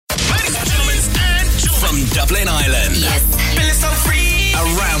From Dublin, Ireland. Yes. Feeling so free.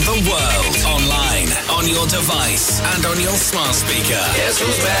 Around the world. Online, on your device, and on your smart speaker. Guess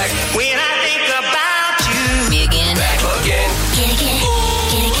who's back? When I think about you. Me again. Back again. Get it.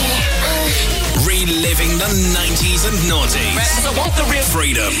 Reliving the 90s and noughties. Rappers, I want the real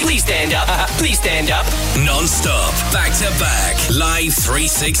Freedom. Please stand up. Please stand up. Non-stop. Back to back. Live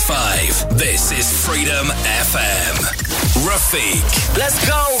 365. This is Freedom FM. Rafiq. Let's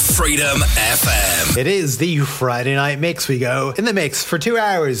go. Freedom FM. It is the Friday night mix. We go in the mix for 2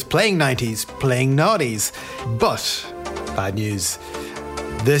 hours, playing 90s, playing noughties. But, bad news.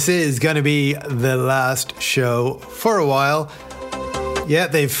 This is going to be the last show for a while. Yeah,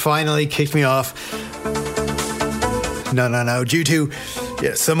 they've finally kicked me off. No. Due to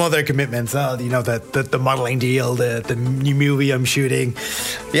some other commitments. The modelling deal, the new movie I'm shooting.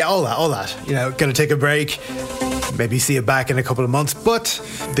 Yeah, all that. Going to take a break. Maybe see you back in a couple of months. But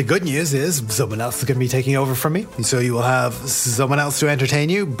the good news is someone else is going to be taking over from me. So you will have someone else to entertain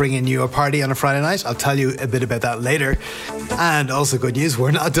you, bringing you a party on a Friday night. I'll tell you a bit about that later. And also good news,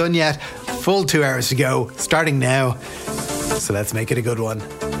 we're not done yet. Full 2 hours to go, starting now. So let's make it a good one.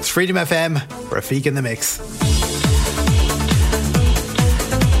 It's Freedom FM, Rafiq in the mix.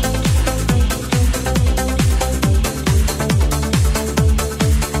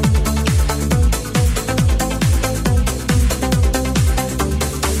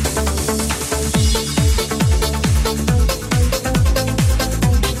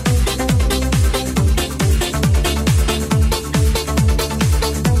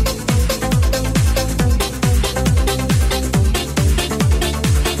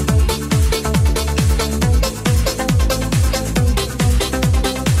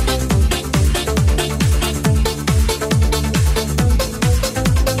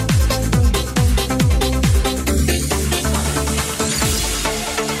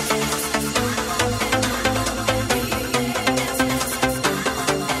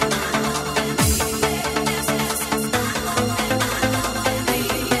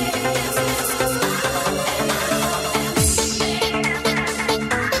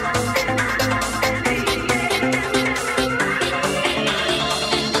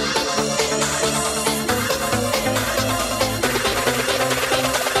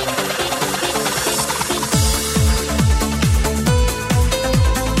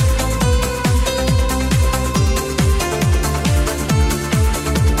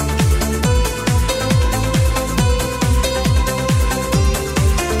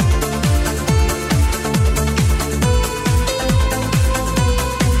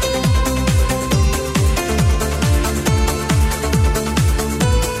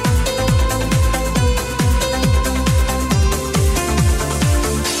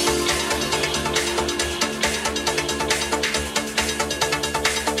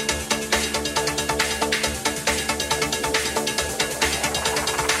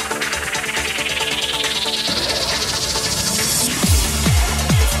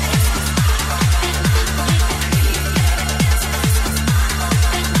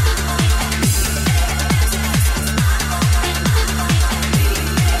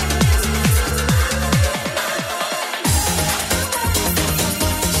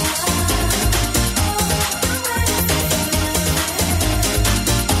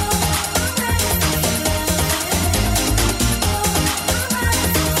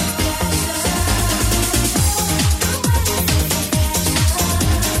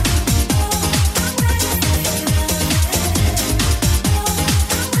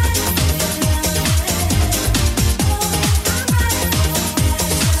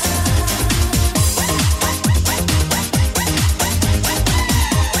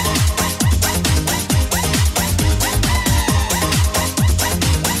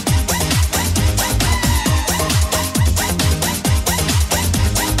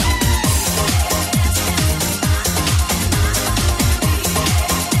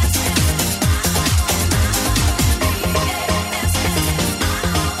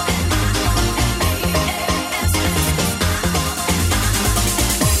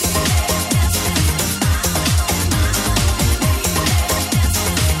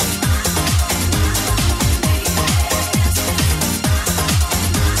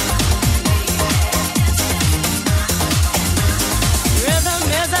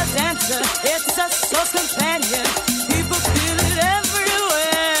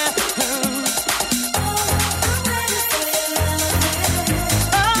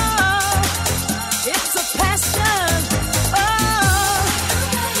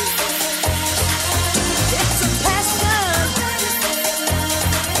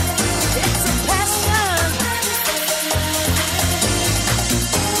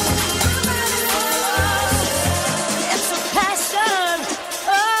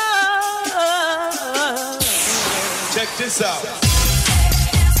 this out.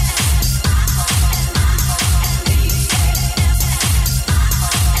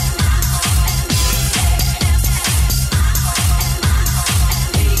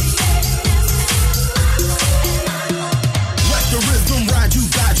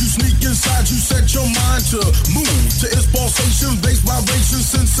 Inside you set your mind to move to its pulsation, bass vibration,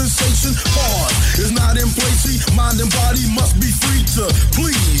 sense sensation. Pause is not in place. See, mind and body must be free to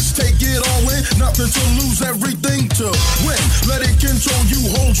please take it all in. Nothing to lose, everything to win. Let it control you,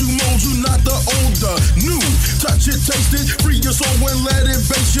 hold you, mold you, not the older, new. Touch it, taste it, free your soul and let it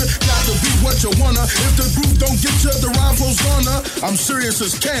base you. Got to be what you wanna. If the groove don't get you, the rhyme flow's gonna. I'm serious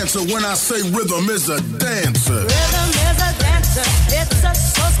as cancer when I say rhythm is a dancer. Rhythm is a dancer. It's a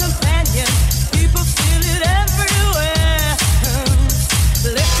close companion. People feel it everywhere.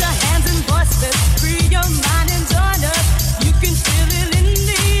 Lift your hands and voices, free your mind and join us. You can feel it in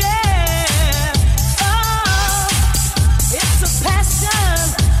the air. Oh, it's a passion.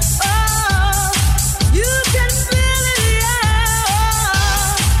 Oh, you can feel it, yeah.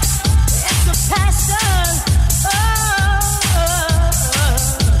 Oh, it's a passion. Oh.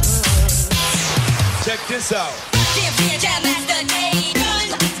 Check this out.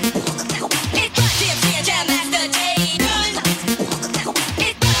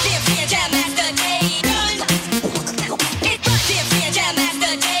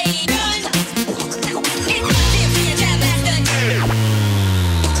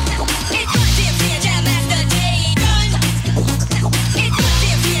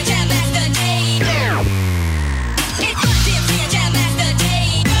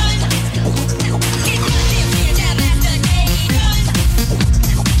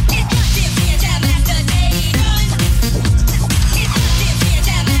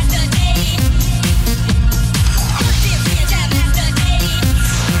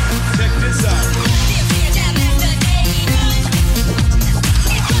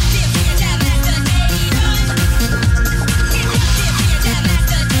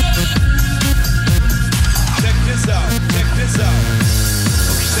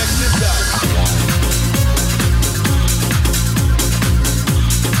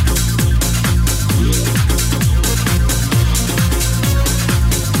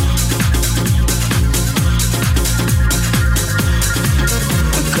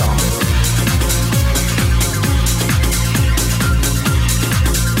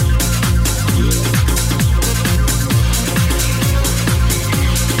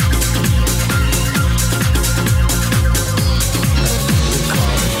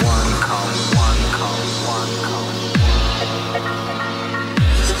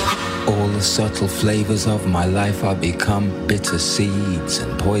 Subtle flavors of my life are become bitter seeds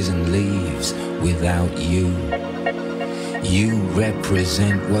and poison leaves without you. You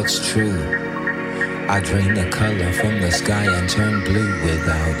represent what's true. I drain the color from the sky and turn blue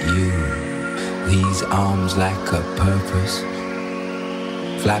without you. These arms lack a purpose,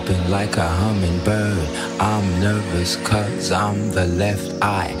 flapping like a hummingbird. I'm nervous 'cause I'm the left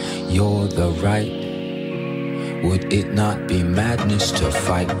eye, you're the right. Would it not be madness to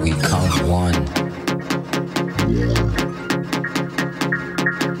fight? We come one.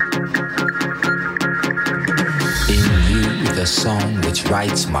 In you, the song which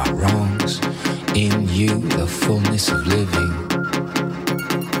rights my wrongs. In you, the fullness of living.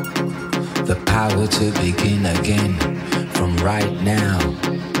 The power to begin again from right now.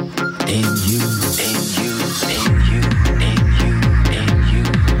 In you, in you, in you, in you, in you,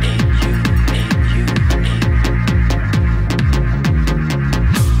 in you, in you, in you.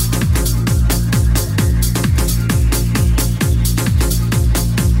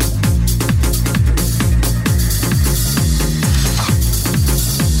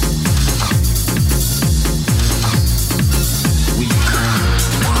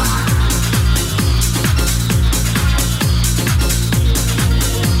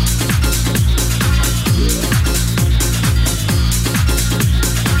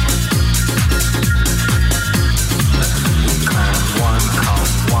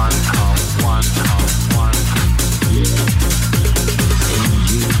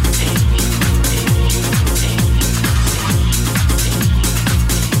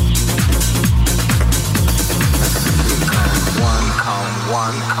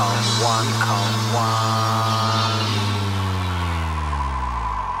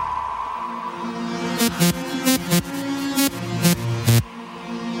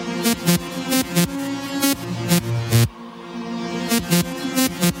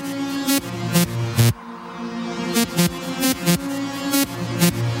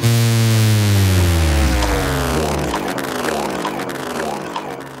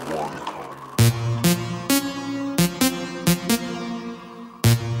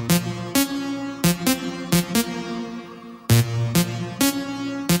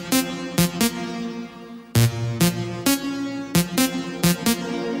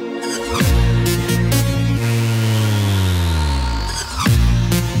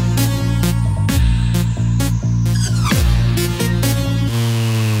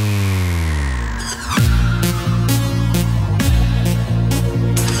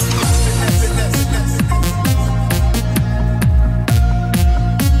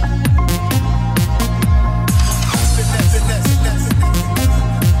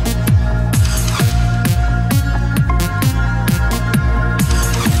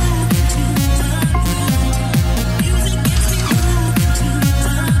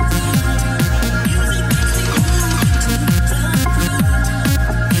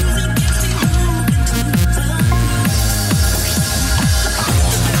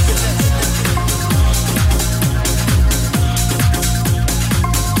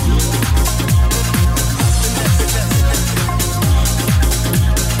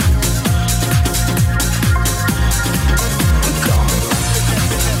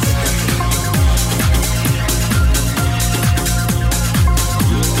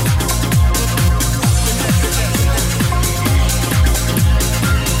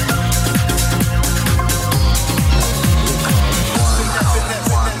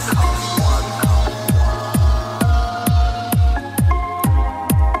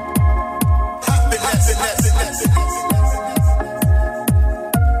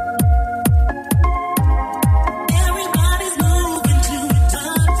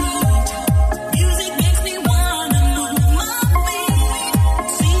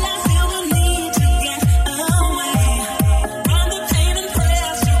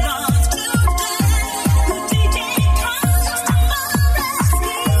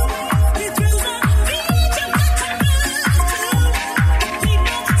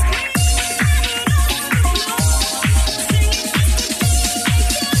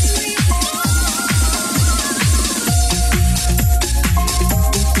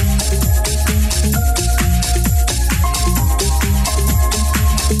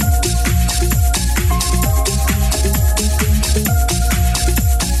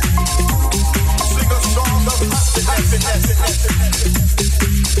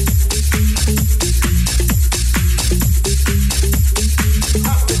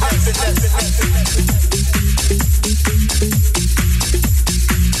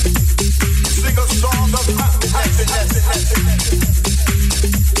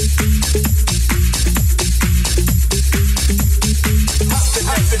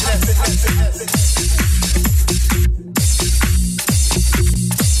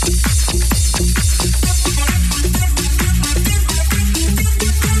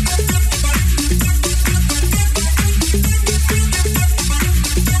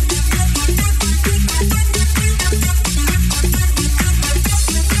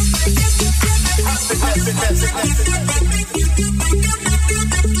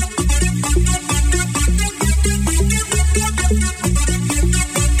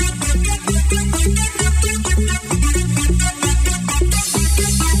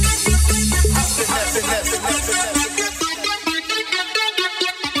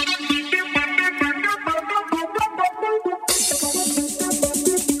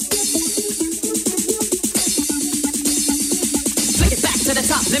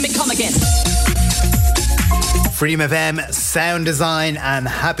 Freedom FM, sound design and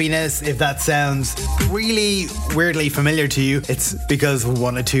happiness. If that sounds really weirdly familiar to you, it's because of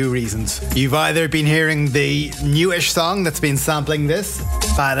one of two reasons. You've either been hearing the newish song that's been sampling this,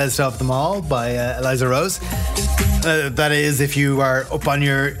 Baddest of Them All by Eliza Rose. That is if you are up on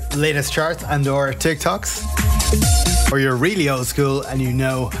your latest charts and or TikToks. Or you're really old school and you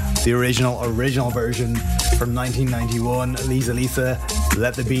know the original version from 1991, Lisa,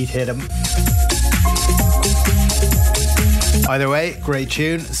 Let the Beat Hit 'Em. Either way, great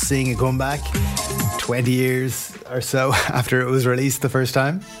tune, seeing a comeback 20 years or so after it was released the first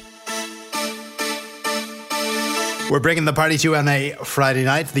time. We're bringing the party to you on a Friday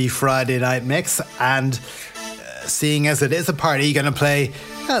night, the Friday night mix, and seeing as it is a party, going to play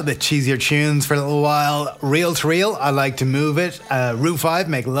a bit cheesier tunes for a little while. Reel to Reel, I Like to Move It. Route 5,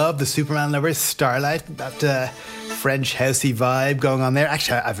 Make Love, The Superman Lovers, Starlight, that French housey vibe going on there.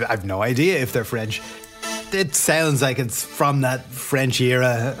 Actually, I've no idea if they're French. It sounds like it's from that French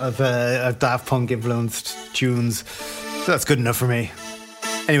era of Daft Punk influenced tunes. So that's good enough for me.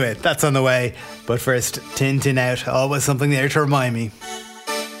 Anyway, that's on the way. But first, Tin Out. Always something there to remind me.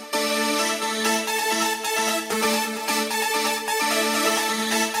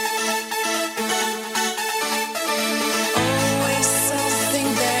 Always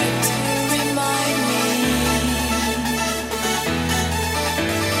something there to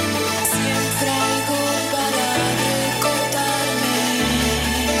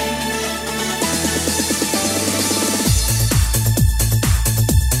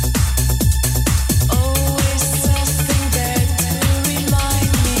remind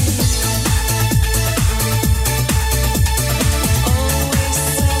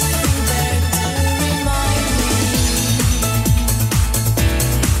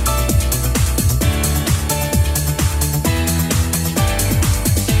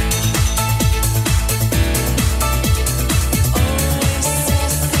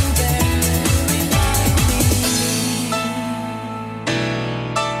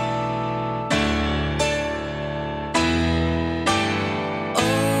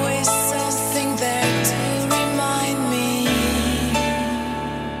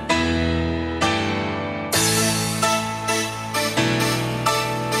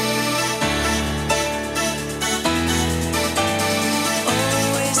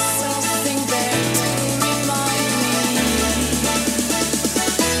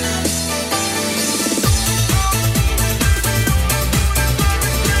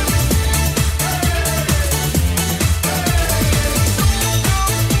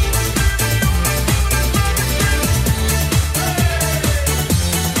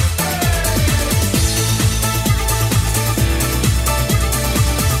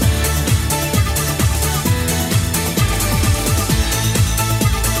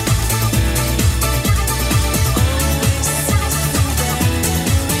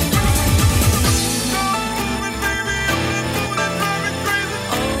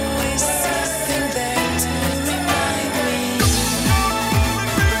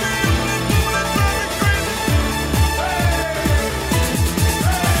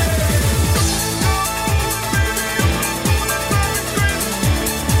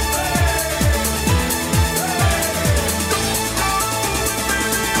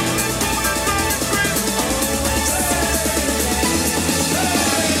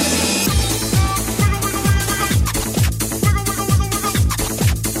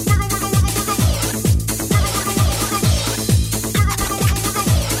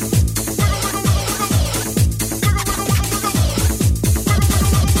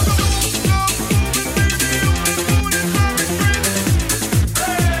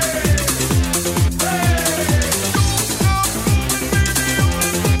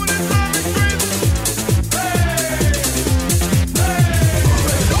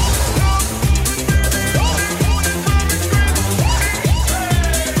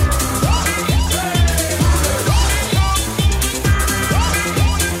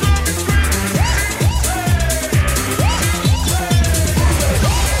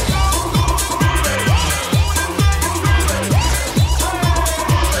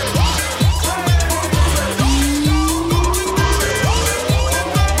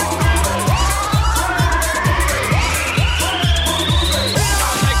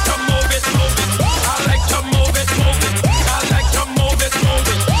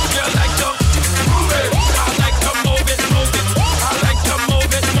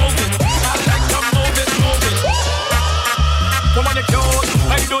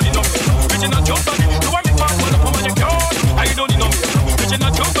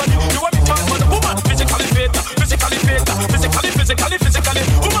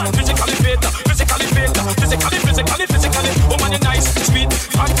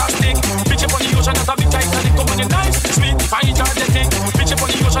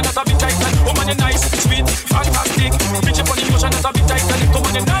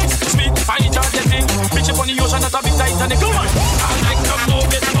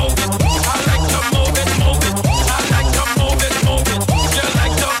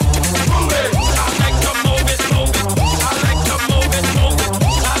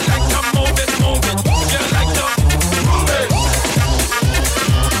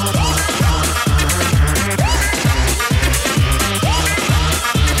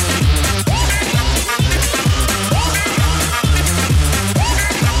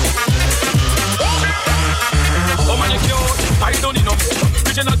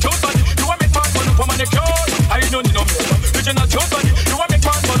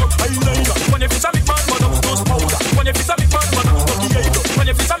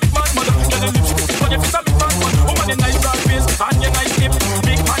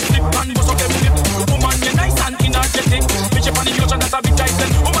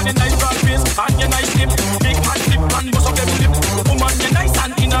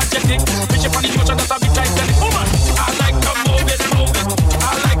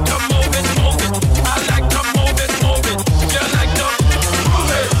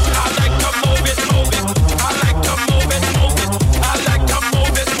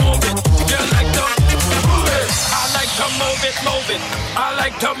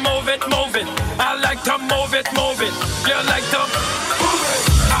move it, move it. I like to move it, move it. You like to move it.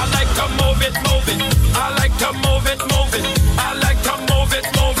 I like to move it, move it. I like to move it, move it. I like to move it,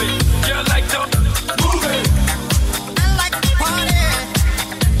 move it. You like to move it. I like to party.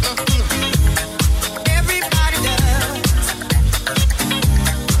 Everybody does.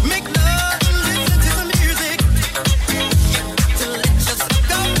 Make love and listen to the music. To let yourself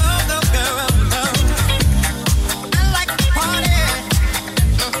go, go, go, go. I like to party.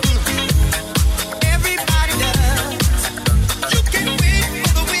 Everybody does. You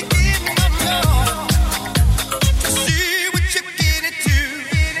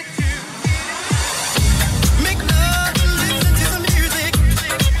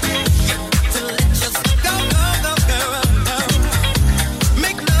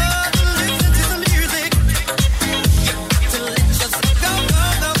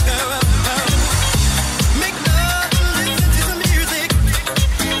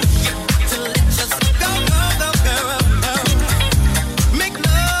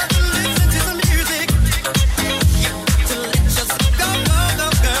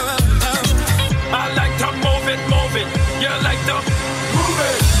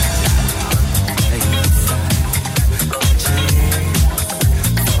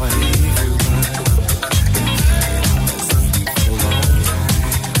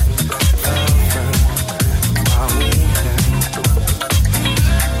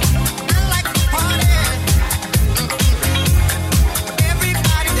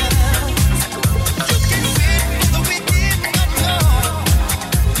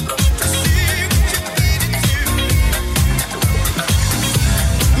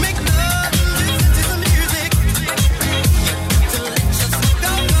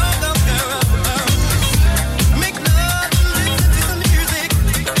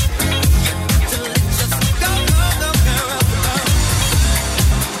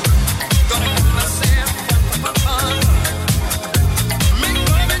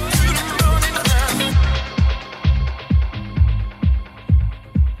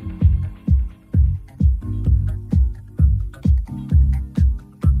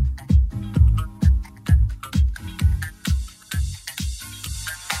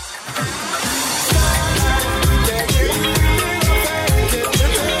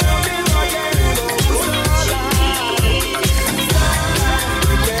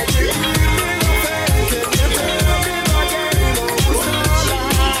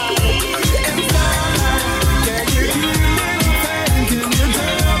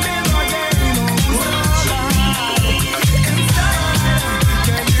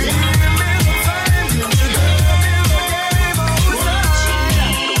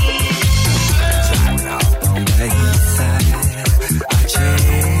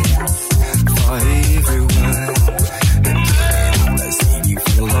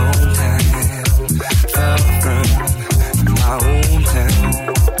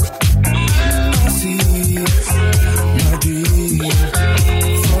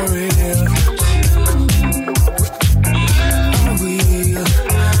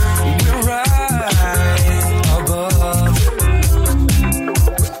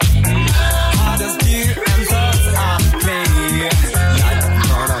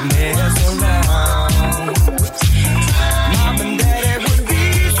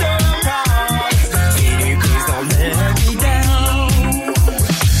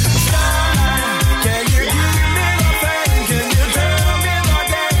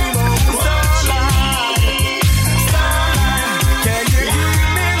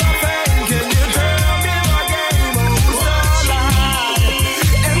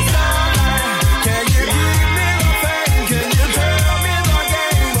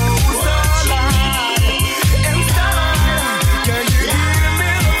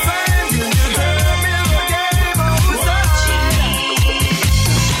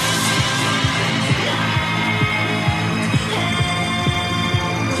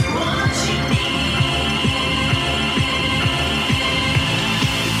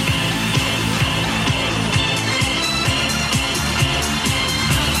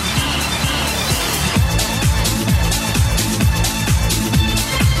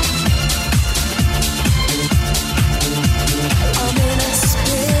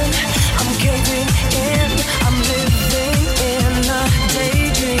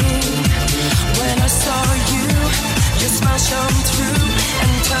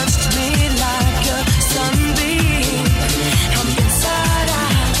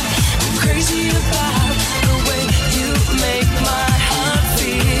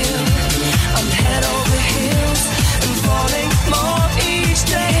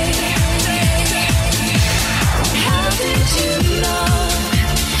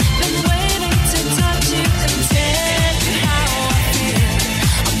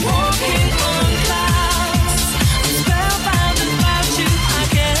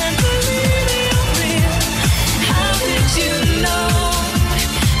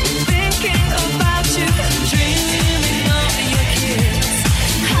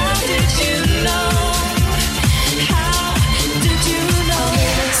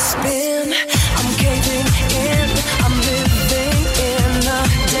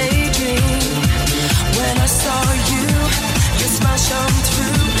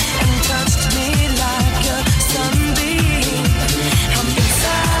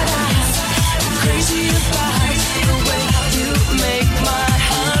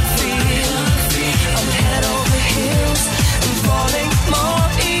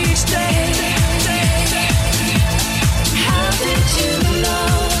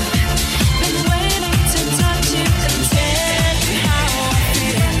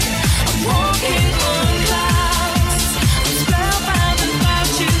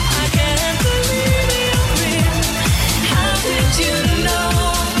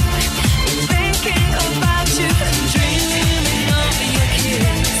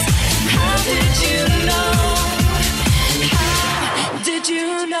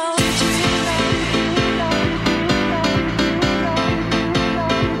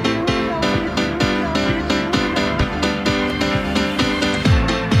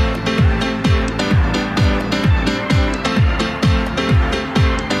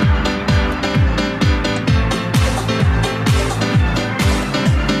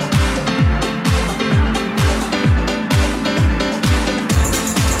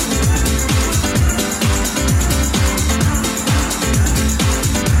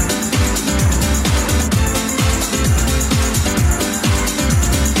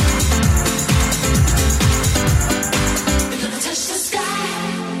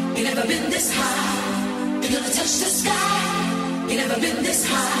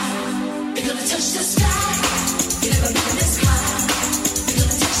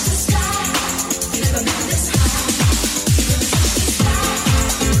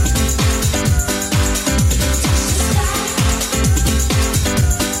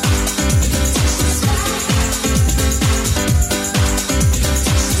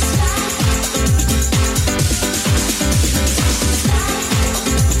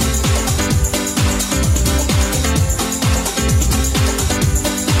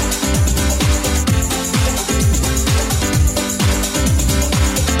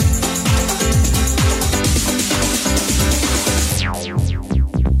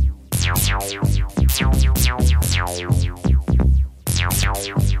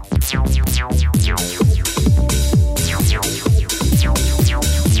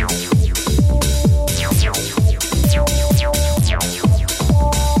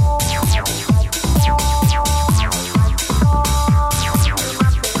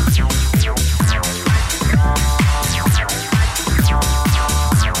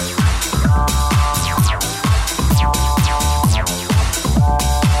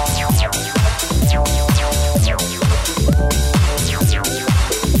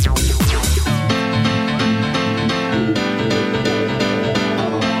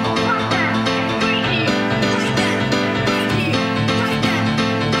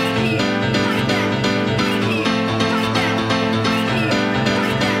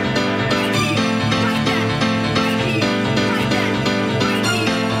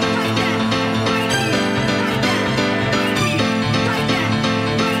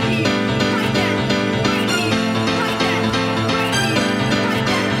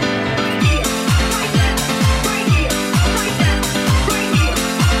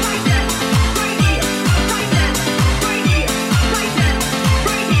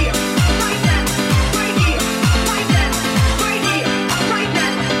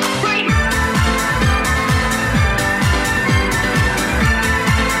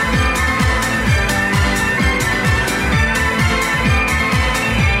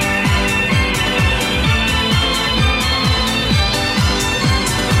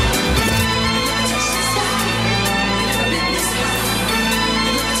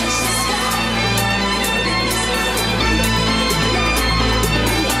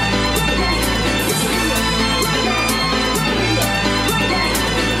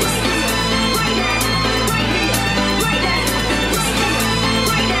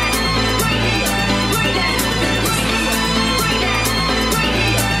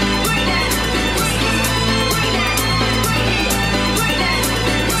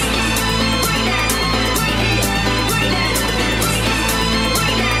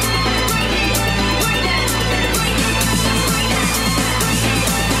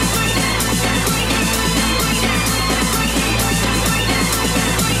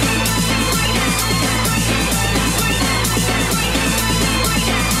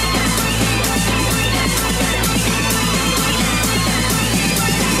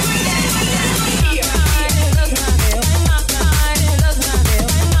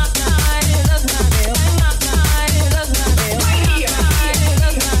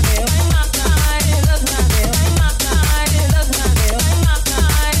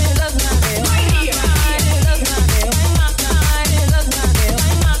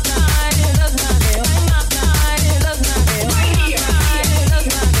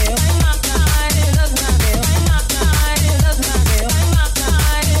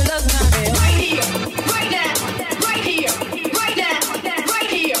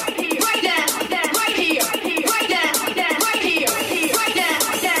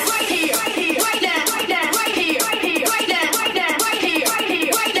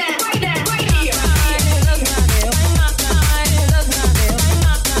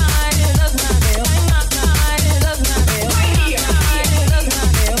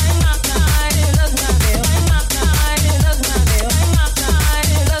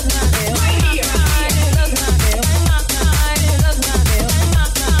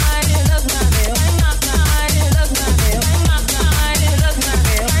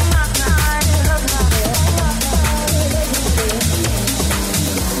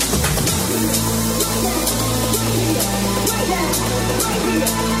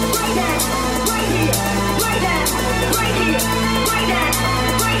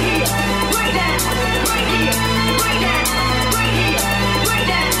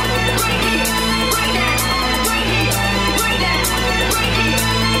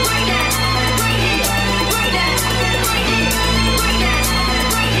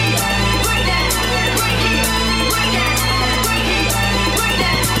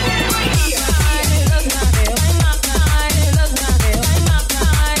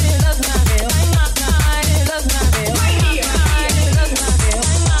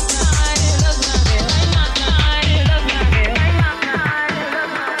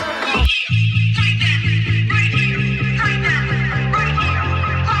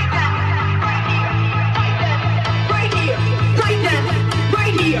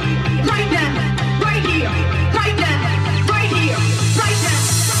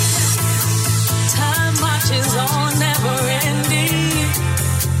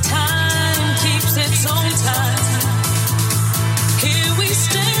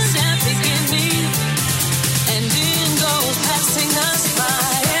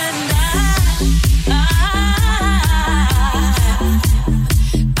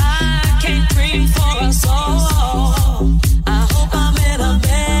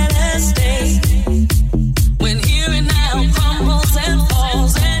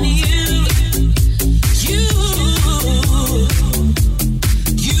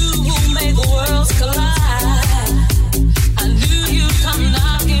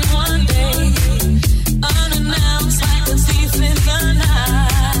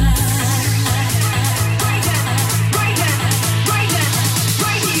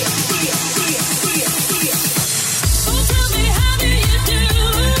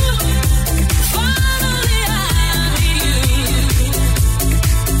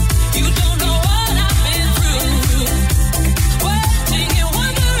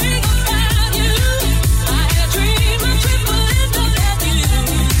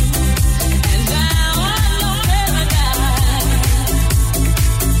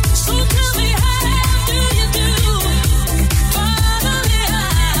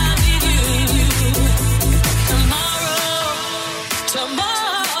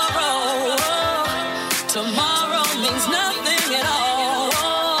Tomorrow means nothing at all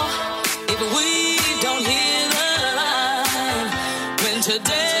if we don't hear the line. When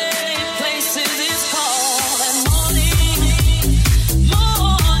today places is called and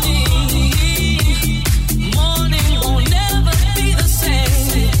morning won't never be the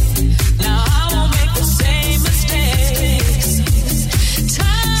same. Now I won't make the same mistakes.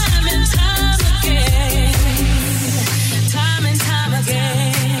 Time and time again. Time and time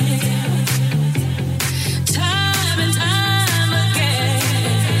again. Time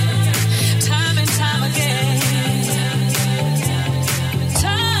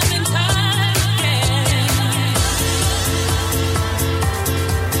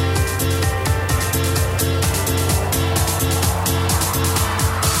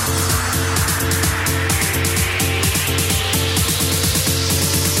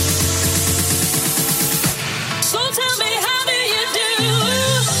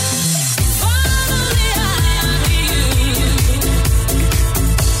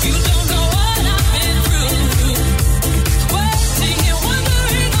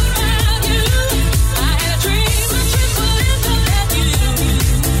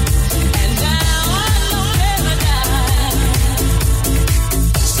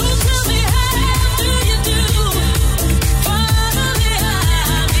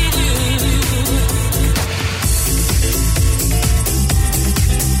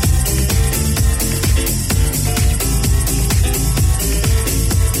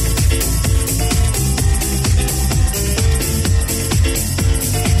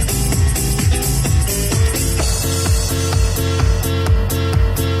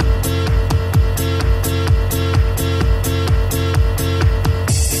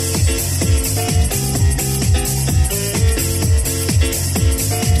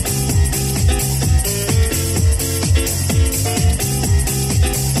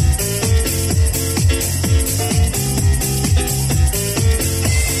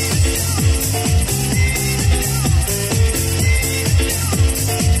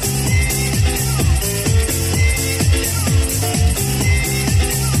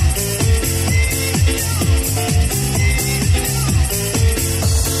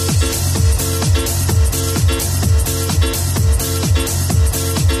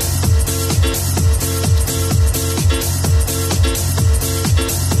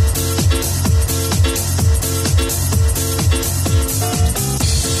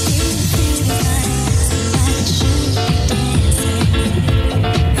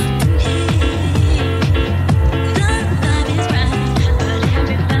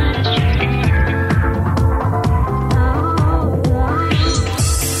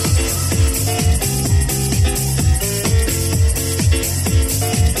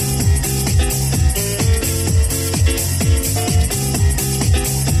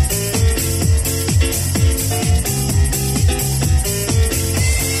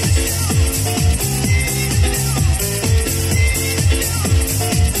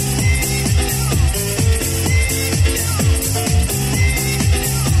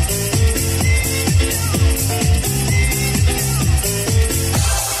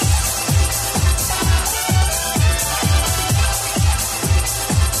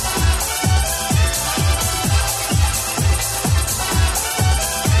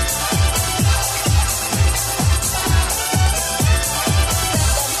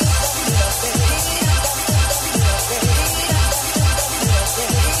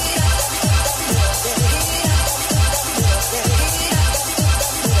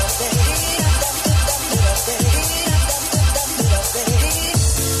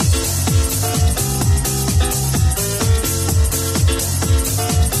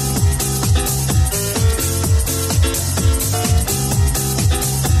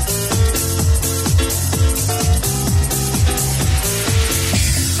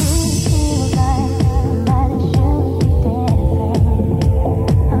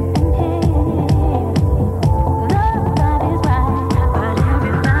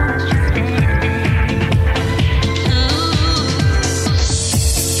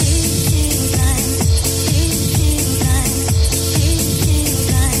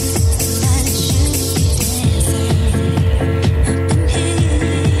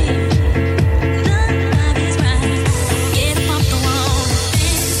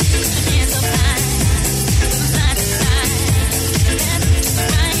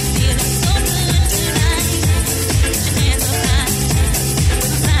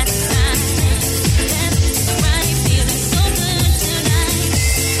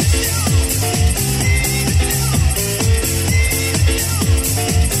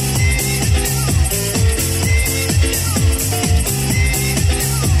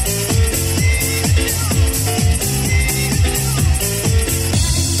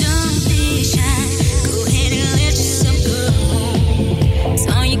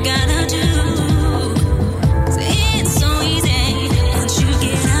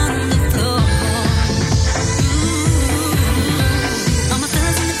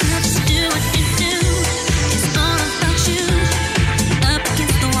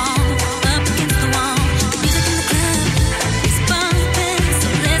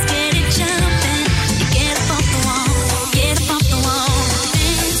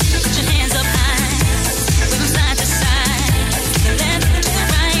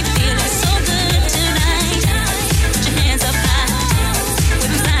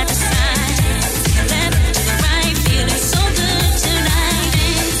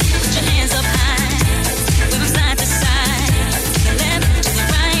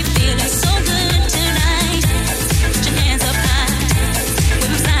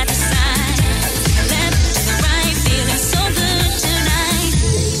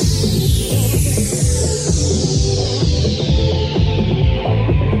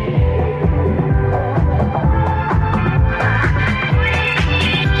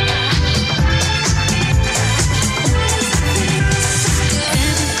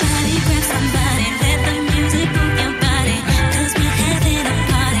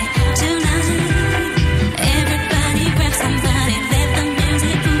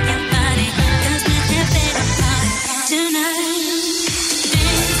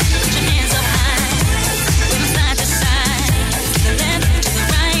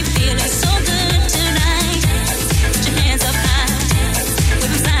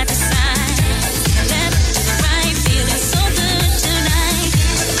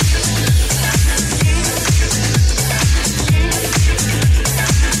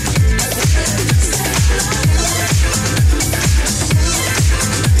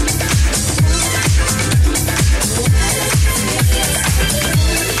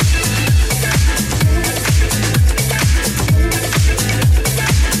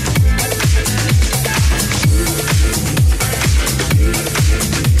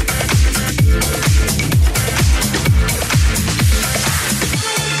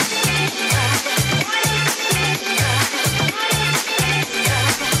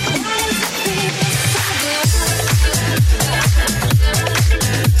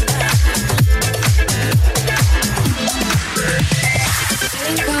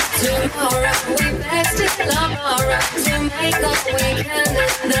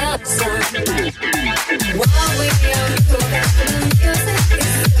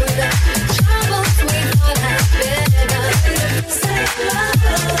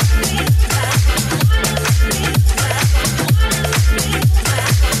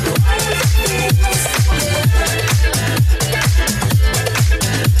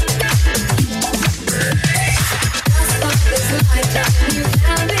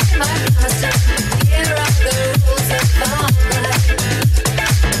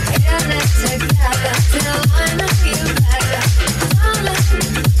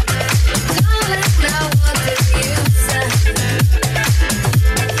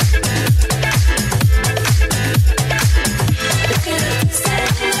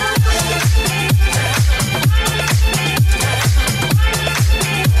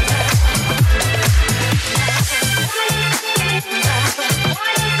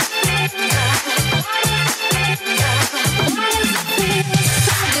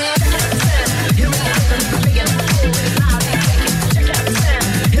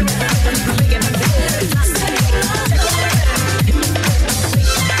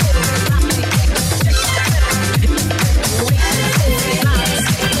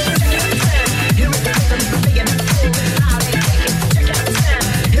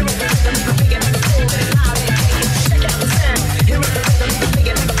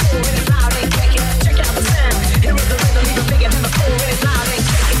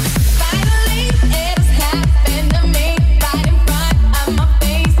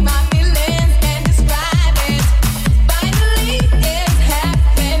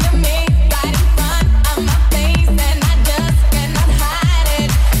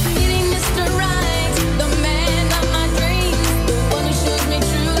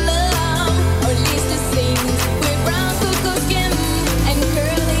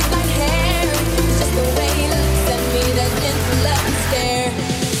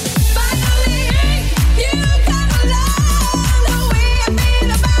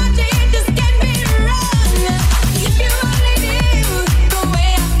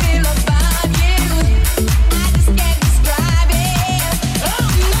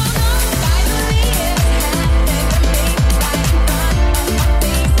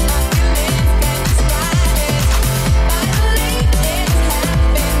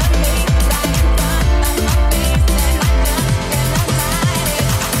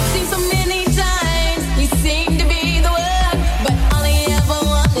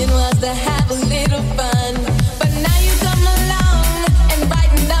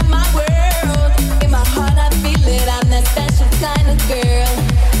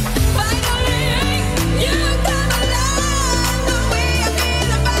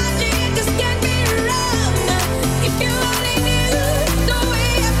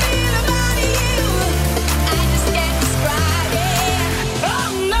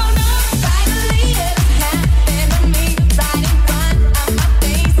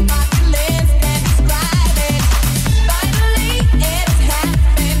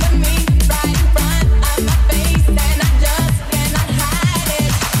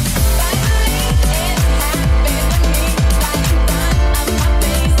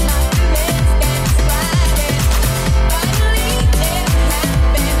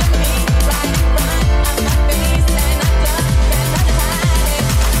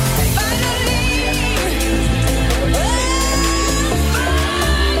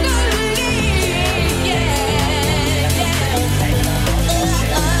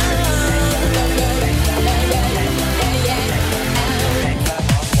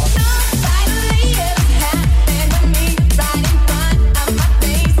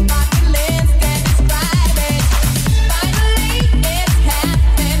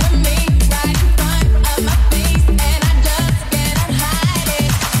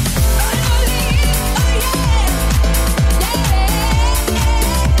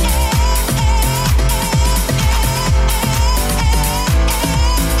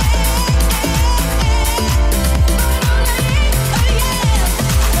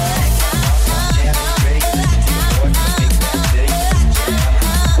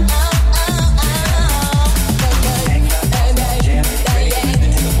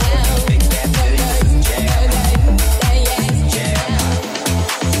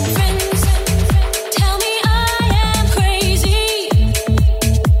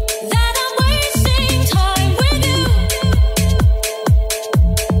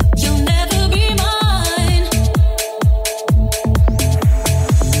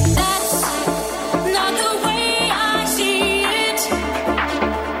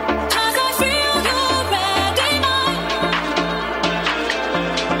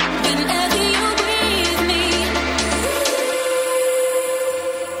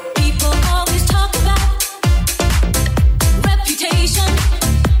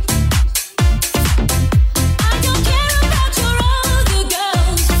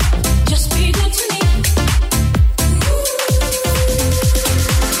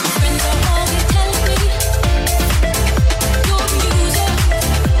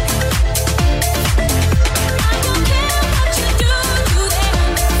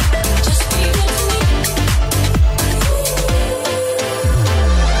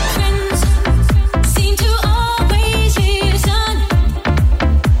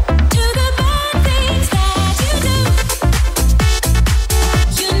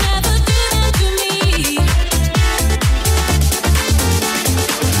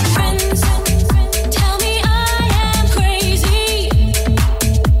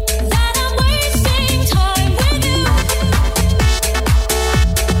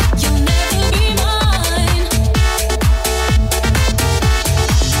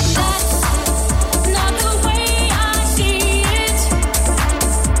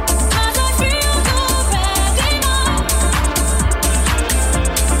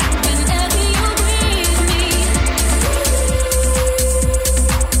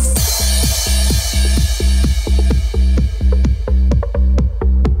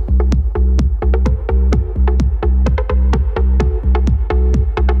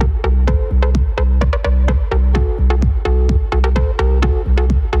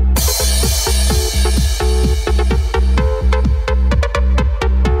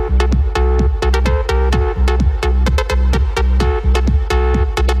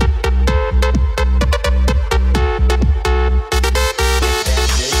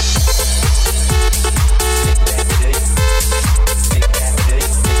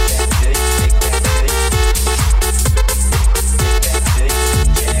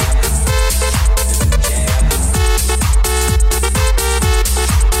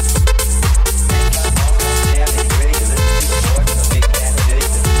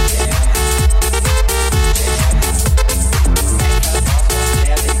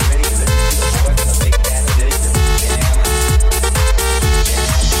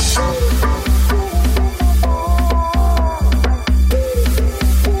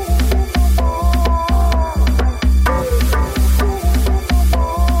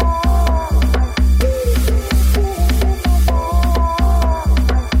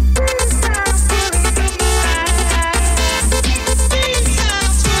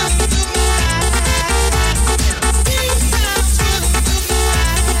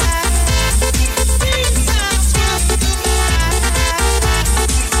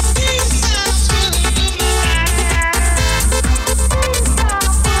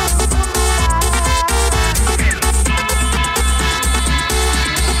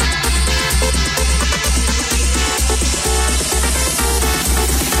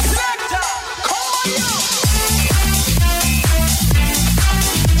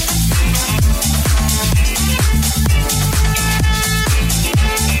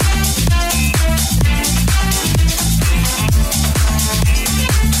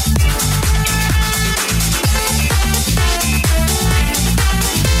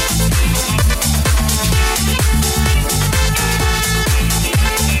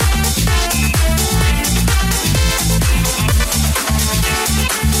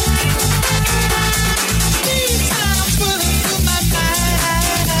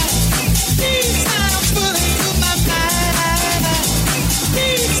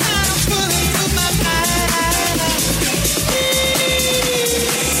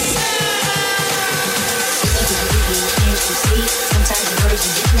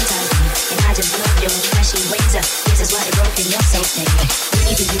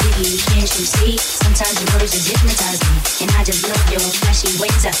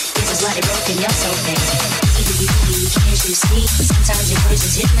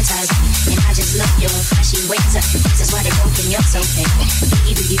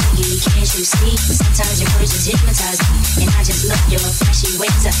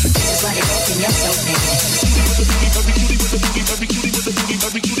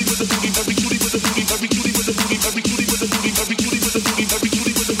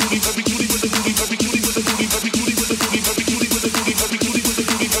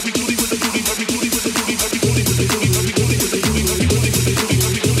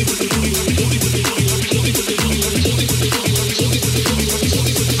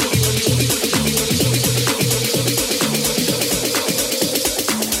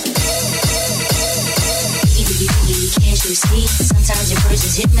Can't you see? Sometimes your words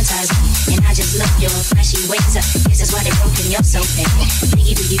just hypnotize me, and I just love your flashy ways. Guess that's why they're broken. You're so fake.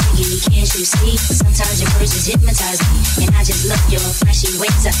 Biggie, biggie, biggie, can't you see? Sometimes your words just hypnotize me, and I just love your flashy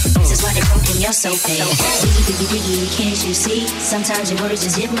ways. Guess that's why they're broken. You're so fake. Biggie, biggie, biggie, can't you see? Sometimes your words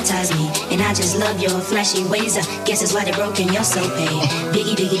just hypnotize me, and I just love your flashy ways. Guess that's why they're broken. You're so fake.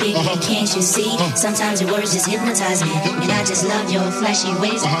 Biggie, biggie, biggie, can't you see? Sometimes your words just hypnotize me, and I just love your flashy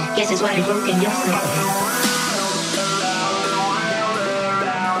ways. Guess that's why they're broken. You're so fake.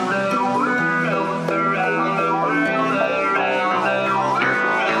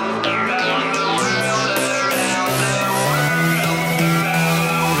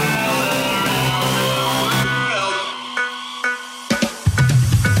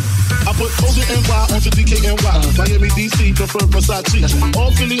 NY onto DKNY, Miami, DC, prefer Versace.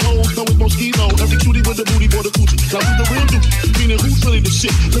 All Philly hoes know it's Moschino. Every cutie with a booty for the coochie. Now who's the real dookie? Meaning who's really the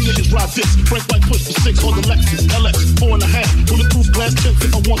shit? Them niggas ride dicks. Frank White push the 6 on the Lexus LX 4.5. Bulletproof glass tips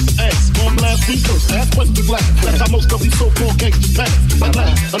if I want to ask. On blast research, ask questions black. That's how most of these so-called gangsters pass.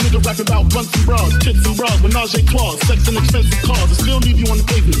 A nigga rapping about blunts and bras, tits and bras, menage a trois, sex and expensive cars. I still leave you on the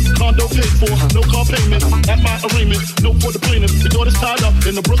pavement. Condo paid for, no car payment. At my arraignment, no for the plaintiff. The daughter's tied up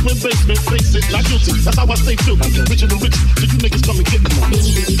in the Brooklyn basement. Face it, not guilty. That's how I stay filthy. Richer than rich, so you niggas come and get me.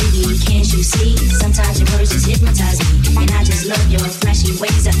 Biggie, biggie, biggie, can't you see? Sometimes your words just hypnotize me, and I just love your flashy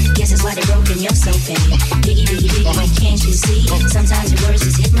ways. Guess that's why they're broken. You're so fake. Biggie, biggie, biggie, can't you see? Sometimes your words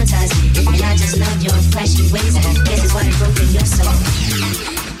just hypnotize me, and I just love your flashy ways. Guess that's why they're broken. You're so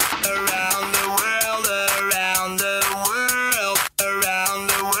fake. Around the world, around the world, around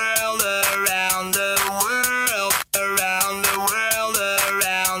the world, around the world, around the world, around the world,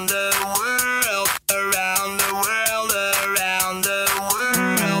 around the world, around the world, around the world, around the world, around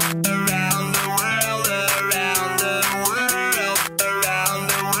the world, around the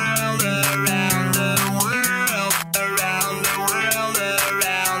world, around the world, around the world,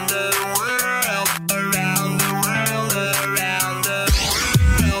 around the world, around the world, around the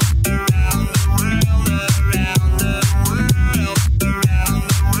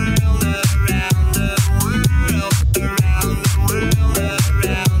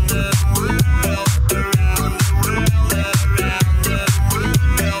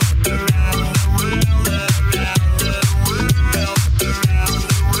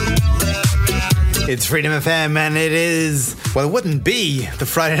It's Freedom FM, and it is, well, it wouldn't be the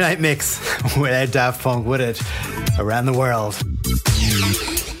Friday Night Mix without Daft Punk, would it? Around the world.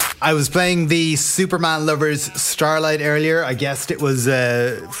 I was playing the Superman Lovers Starlight earlier. I guessed it was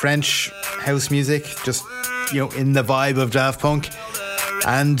French house music, just, you know, in the vibe of Daft Punk.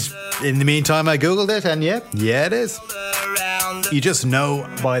 And in the meantime, I Googled it, and yeah, it is. You just know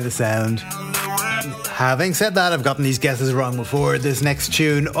by the sound. Having said that, I've gotten these guesses wrong before. This next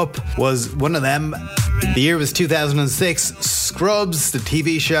tune up was one of them. The year was 2006. Scrubs, the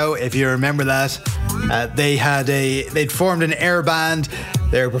TV show, if you remember that. They'd formed an air band.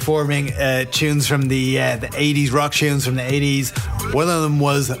 They were performing tunes from the 80s, rock tunes from the 80s. One of them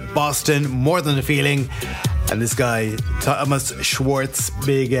was Boston, More Than a Feeling. And this guy, Thomas Schwartz,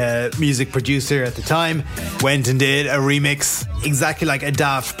 big music producer at the time, went and did a remix, exactly like a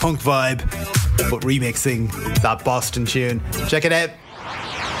Daft Punk vibe, but remixing that Boston tune. Check it out.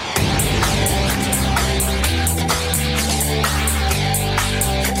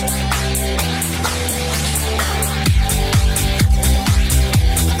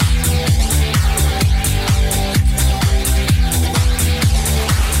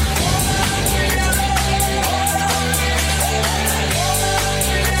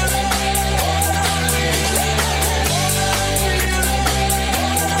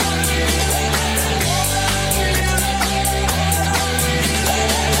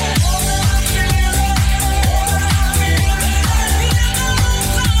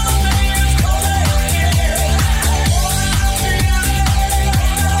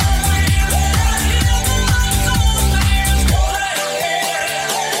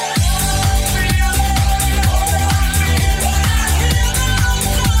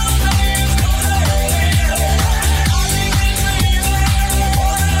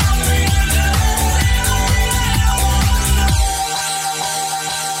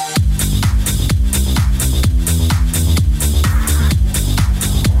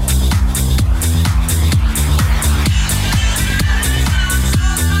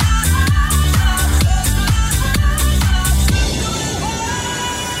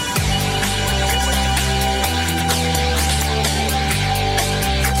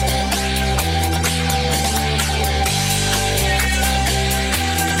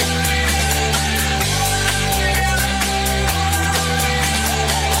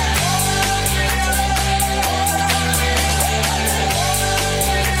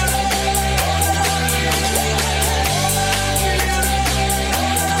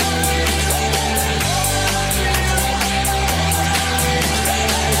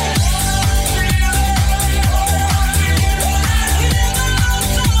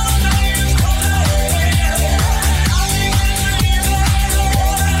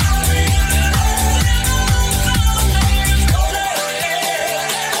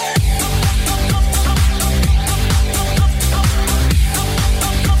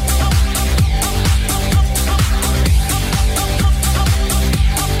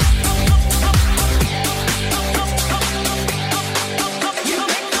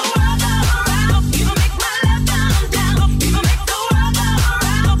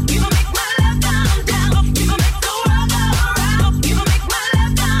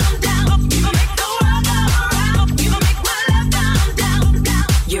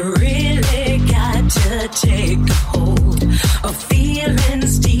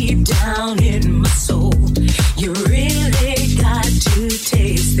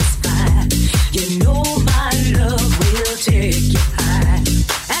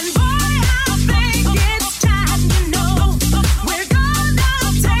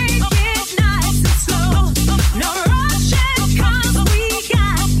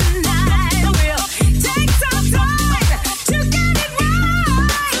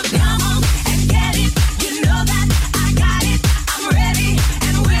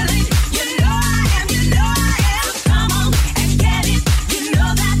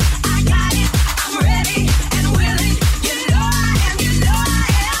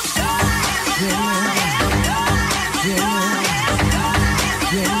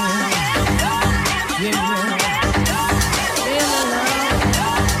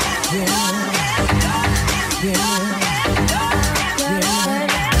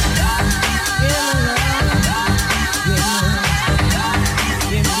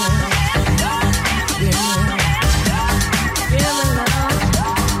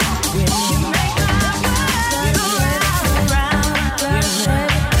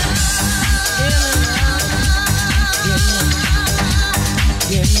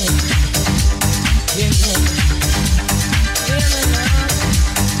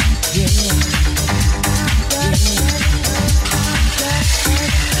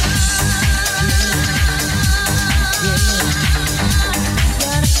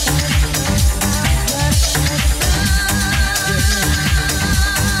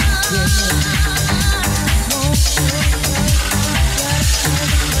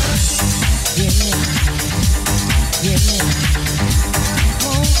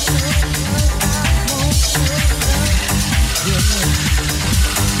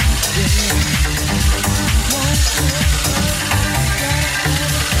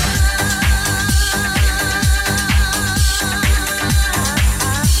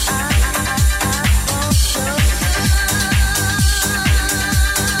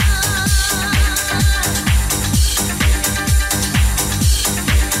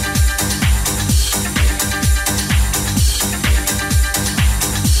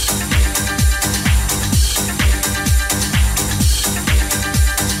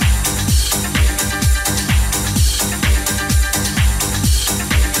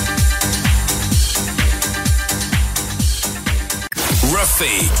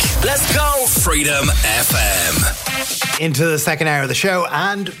 Rafiq. Let's go. Freedom FM. Into the second hour of the show,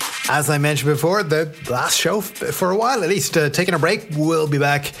 and as I mentioned before, the last show for a while, at least taking a break. We'll be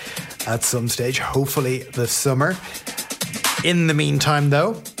back at some stage, hopefully this summer. In the meantime,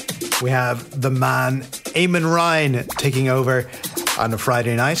 though, we have the man Eamon Ryan taking over on a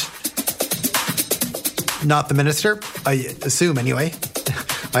Friday night. Not the minister, I assume anyway.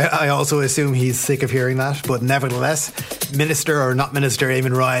 I also assume he's sick of hearing that, but nevertheless, minister or not minister,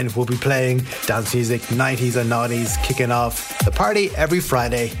 Eamon Ryan will be playing dance music, 90s and 90s, kicking off the party every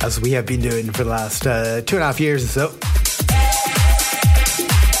Friday, as we have been doing for the last 2.5 years or so.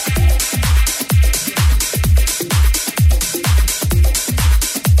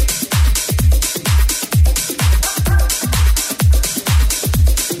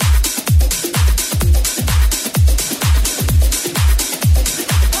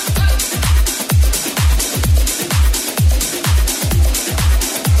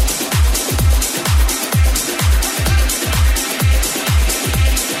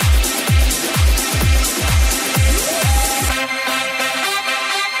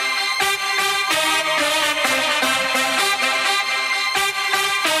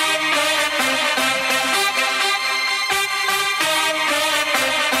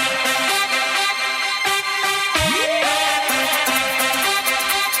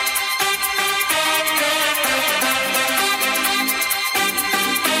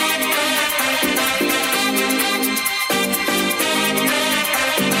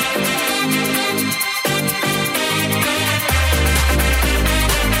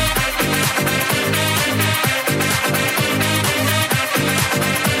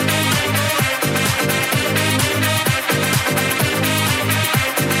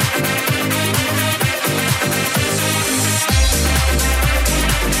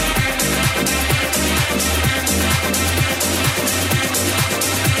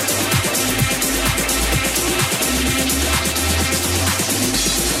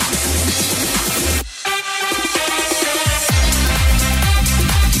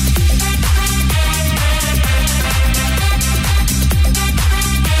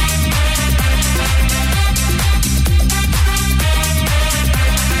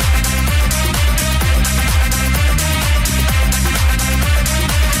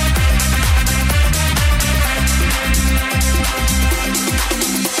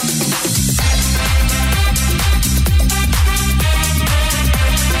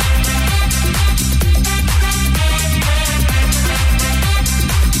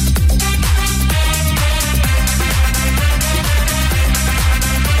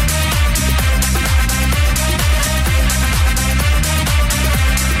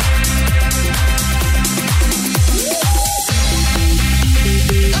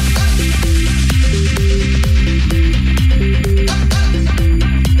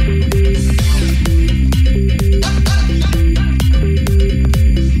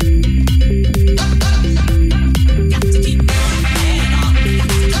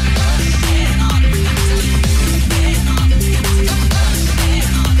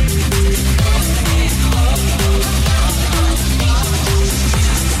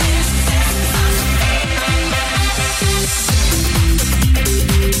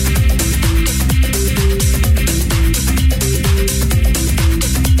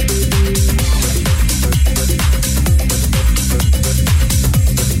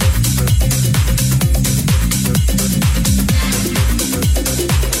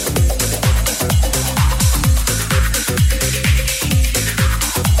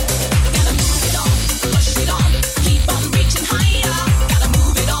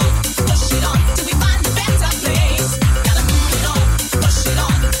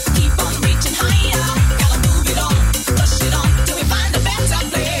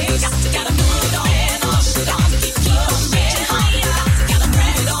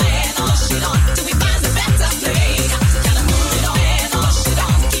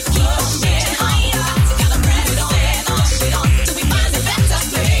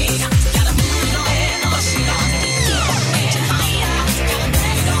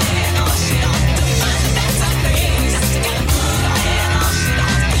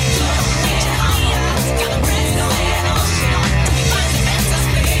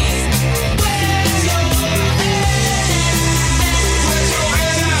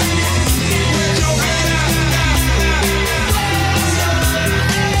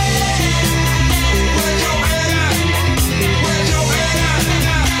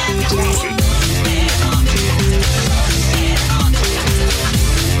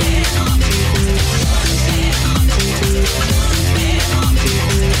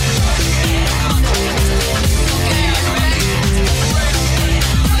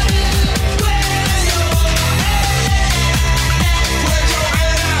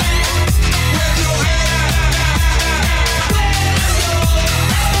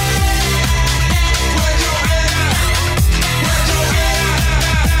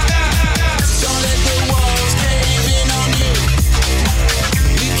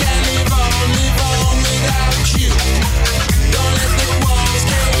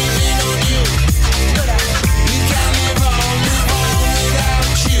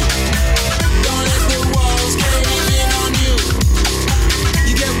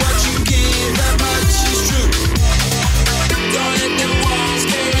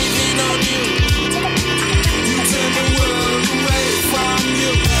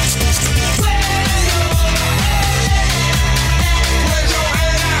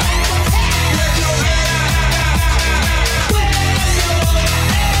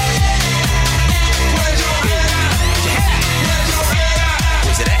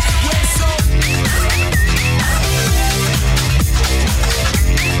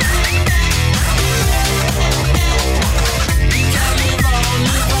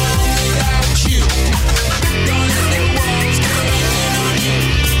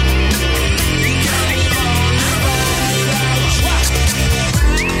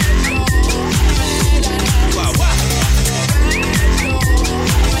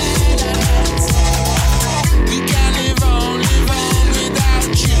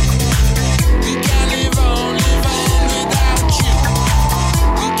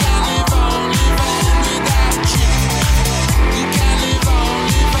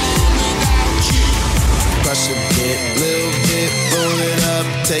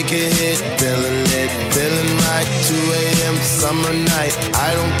 take a hit, feeling lit, feeling right. 2 a.m. summer night,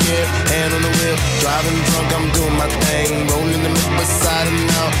 I don't care. Hand on the wheel, driving drunk, I'm doing my thing. Rolling the mid beside him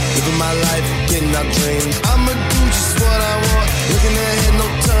now, living my life, getting our dreams. I'ma do just what I want, looking ahead, no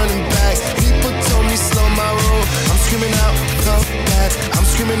turning back. People told me slow my roll. I'm screaming out, fuck that. I'm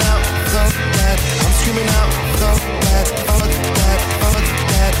screaming out, fuck that. I'm screaming out, fuck that. Fuck that, fuck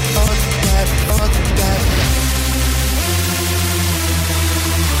that, fuck that, fuck that.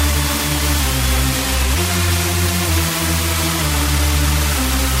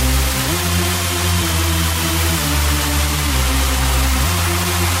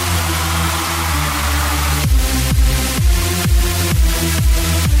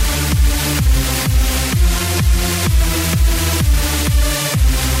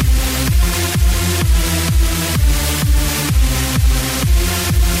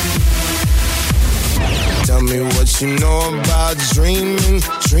 Tell me what you know about dreaming,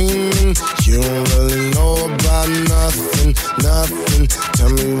 dreaming. You don't really know about nothing, nothing. Tell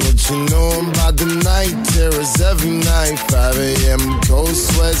me what you know about the night terrors every night. 5 a.m. cold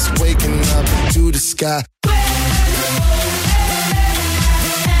sweats waking up to the sky.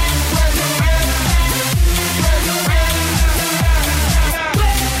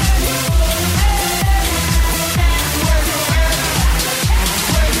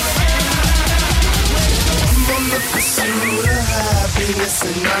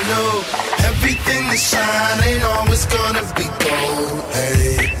 And I know everything that shine ain't always gonna be gold.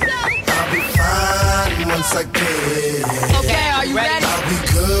 Hey, I'll be fine once I get it. Okay, are you ready? I'll be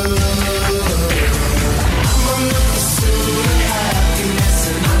good. I'm on the pursuit of happiness,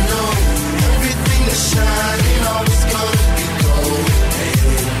 and I know everything that shine ain't always gonna be gold. Hey,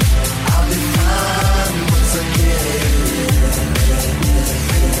 I'll be fine once I get it.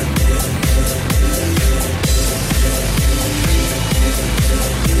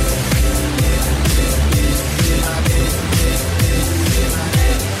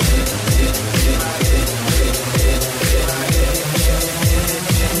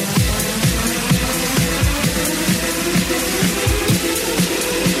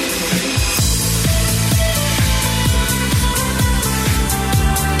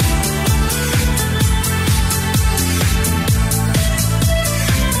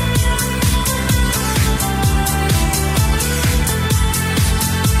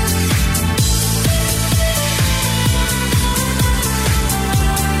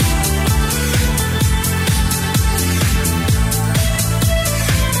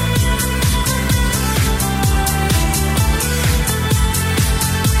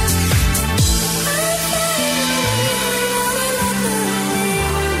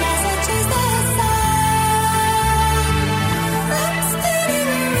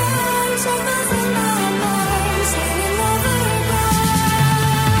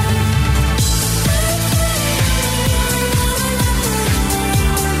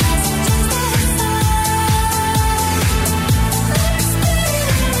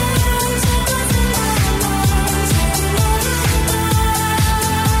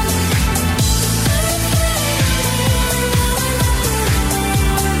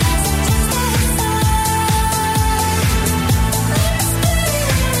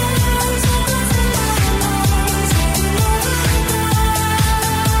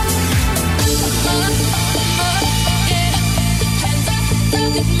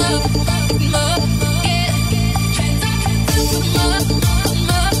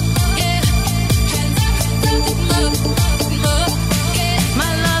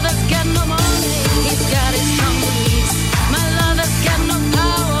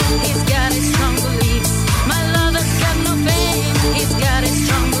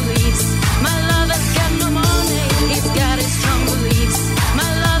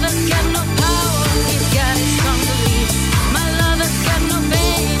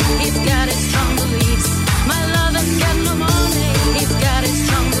 He's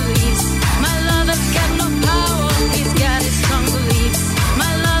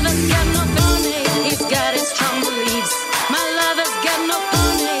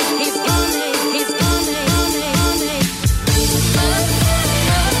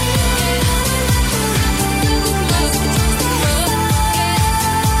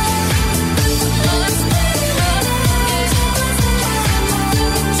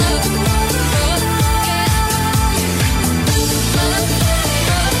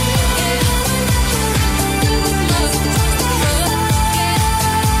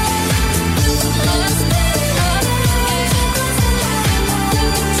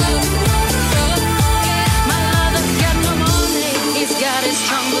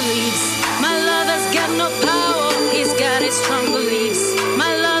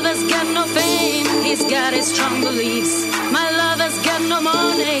he's got his strong beliefs. My lover's got no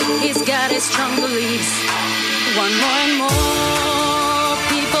money, he's got his strong beliefs. Want more and more,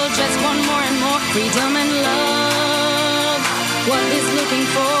 people just want more and more freedom and love. What he's looking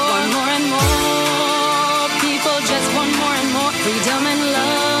for, want more and more, people just want more and more freedom and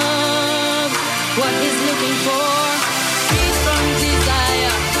love. What he's looking for, free from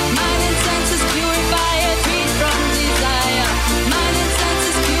desire, mind and senses purify it, free from desire, mind and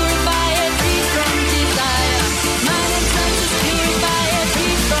senses purify it, free from desire, mind and senses purify it,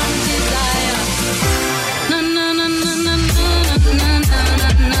 free from desire. Na na na na na na na na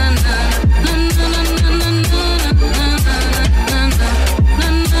na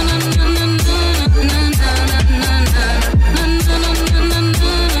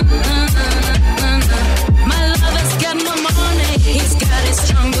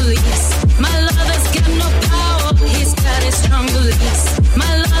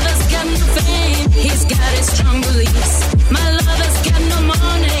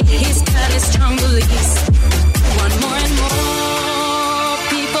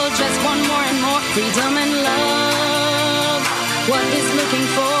freedom and love. What is looking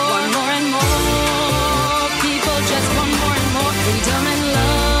for? Want more and more. People just want more and more freedom and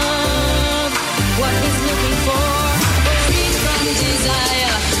love. What is looking for? Freed from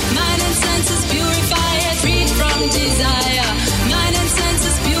desire. Mind and senses purify it. Freed from desire. Mind and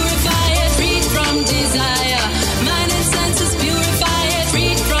senses purify it. Freed from desire. Mind and senses purify it.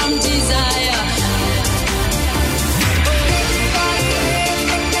 Freed from desire.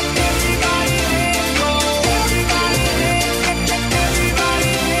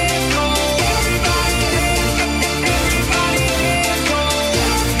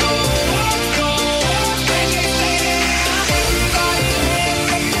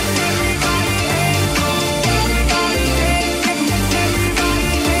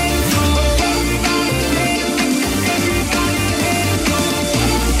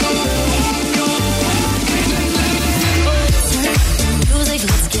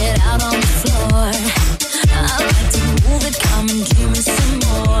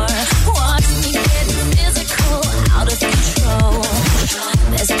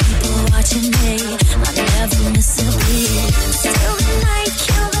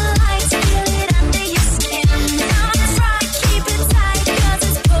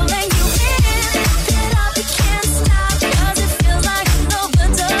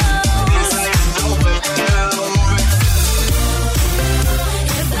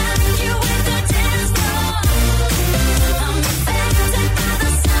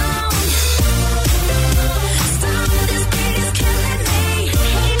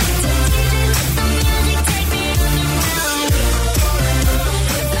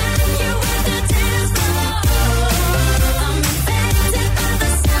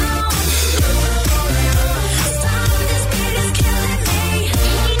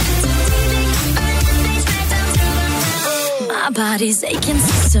 Body's aching,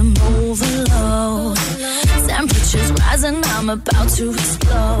 system overload. Temperatures rising, I'm about to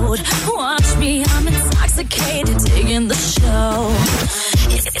explode. Watch me, I'm intoxicated, digging the show.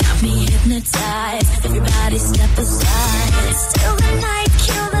 It's got me hypnotized. Everybody step aside. Still the night,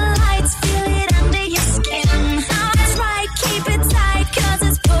 kill the lights, feel it under your skin. That's right, keep it tight, cause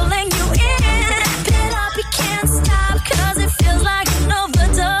it's pulling you in. Wrap it up, you can't stop, cause it feels like an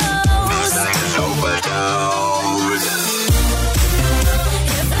overdose. Like an overdose.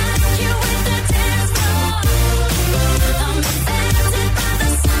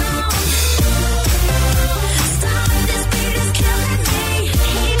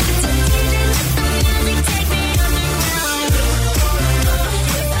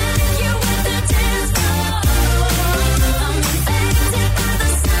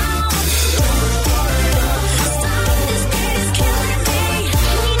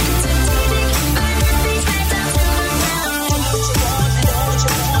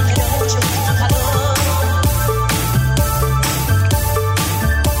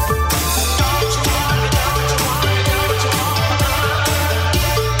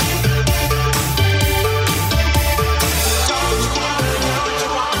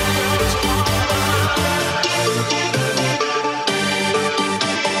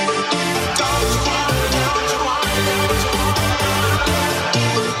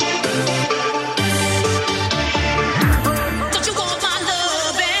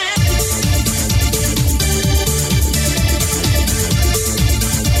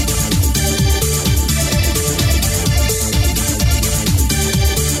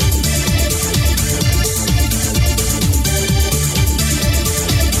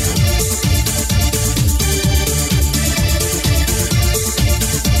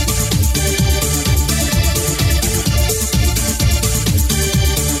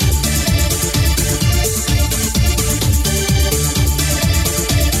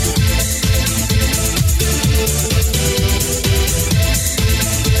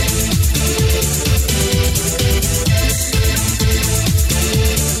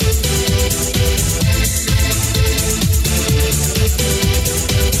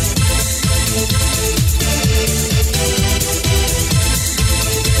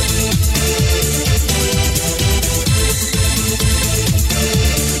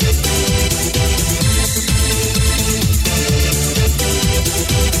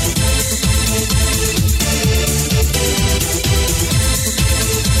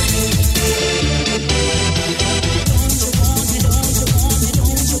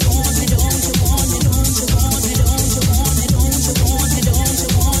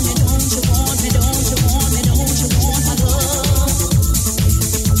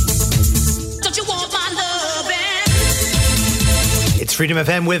 Freedom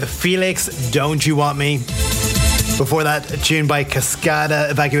FM with Felix, Don't You Want Me? Before that, a tune by Cascada,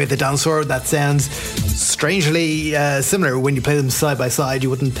 Evacuate the Dance Floor. That sounds strangely similar when you play them side by side.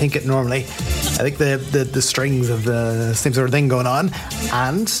 You wouldn't think it normally. I think the strings of the same sort of thing going on.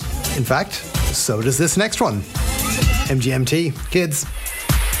 And, in fact, so does this next one. MGMT, kids.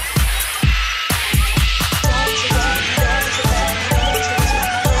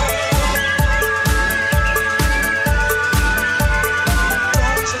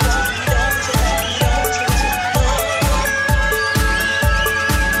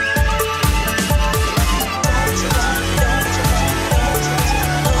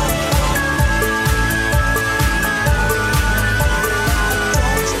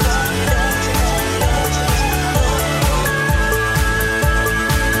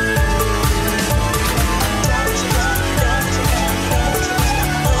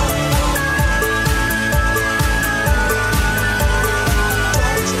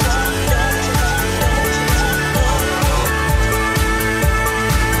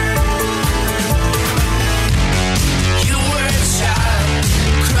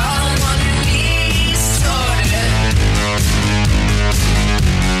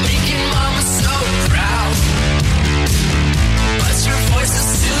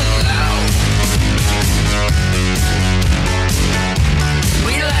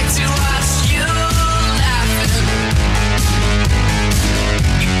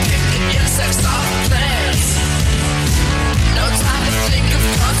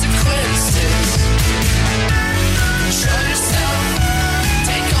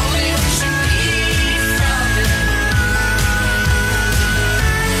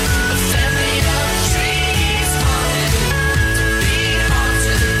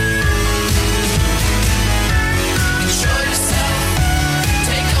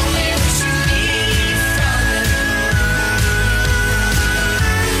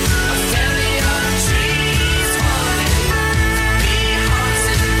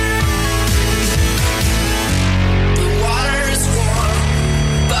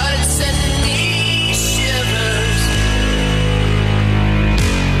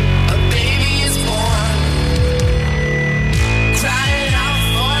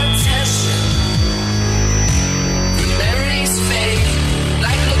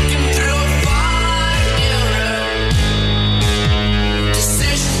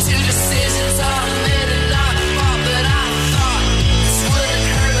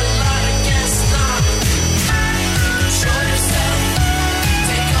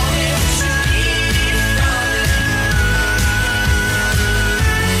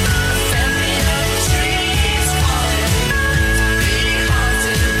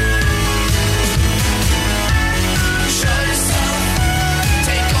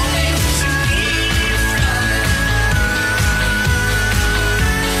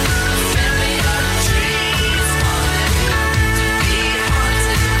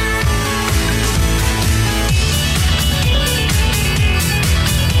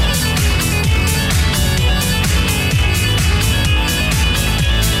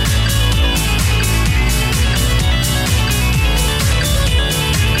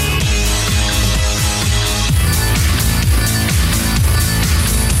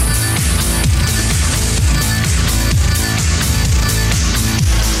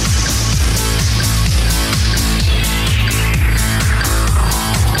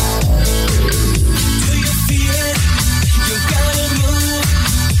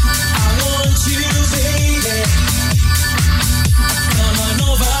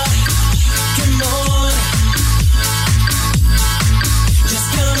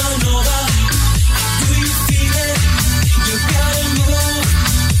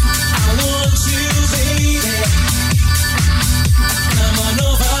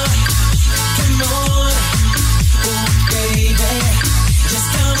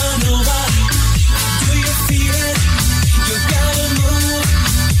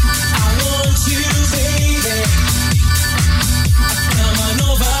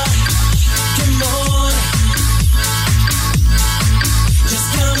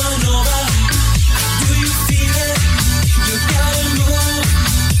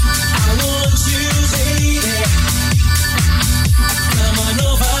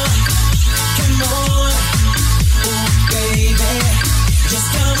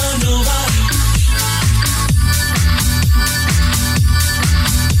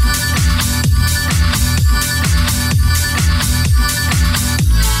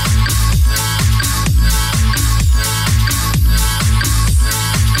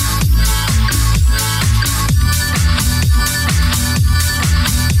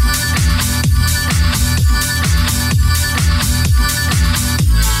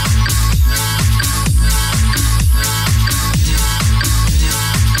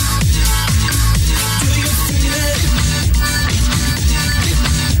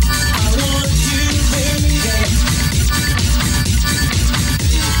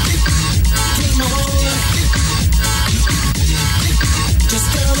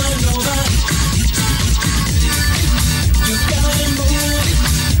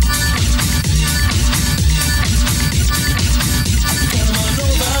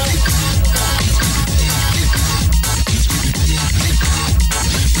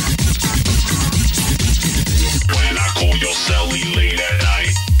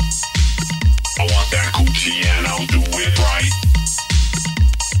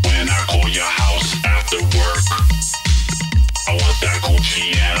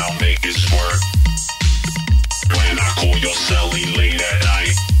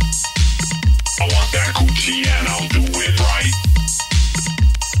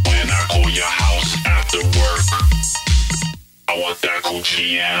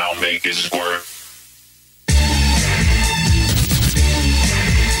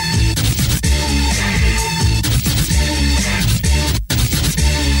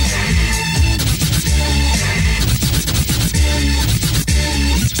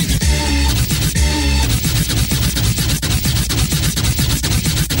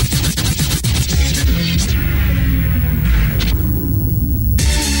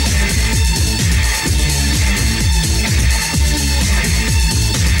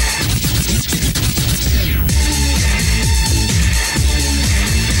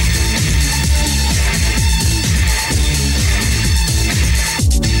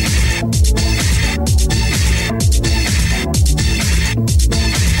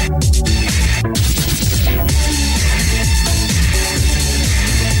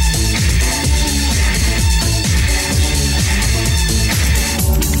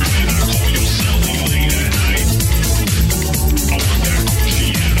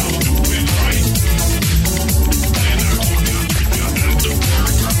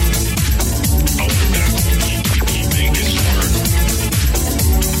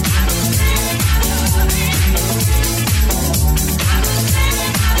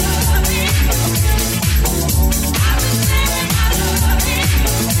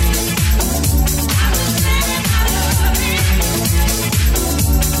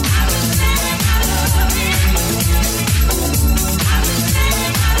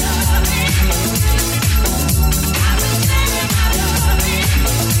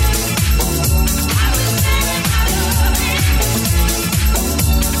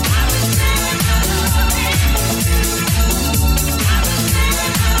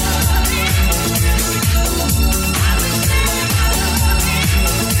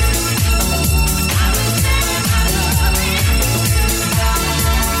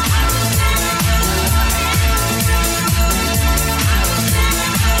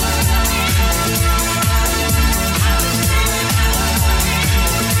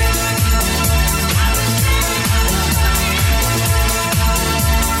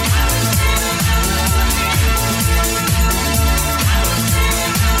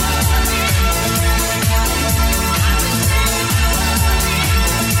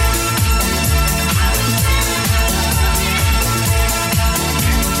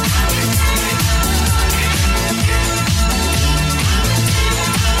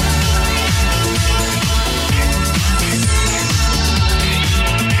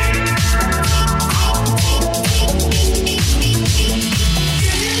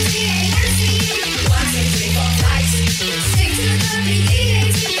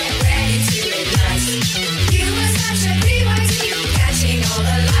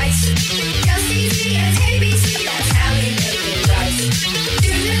 lights. Just easy as ABC, that's how we make it right.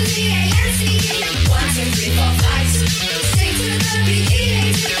 Do the DANCE, 1, 2, 3, 4, 5. Stick to the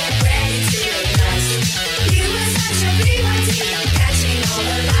BEAT, ready to ignite. You were such a BYT, catching all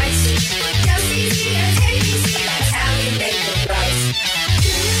the lights. Just easy as ABC, that's how we make it right.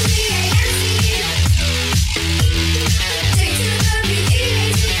 Do the DANCE, stick to the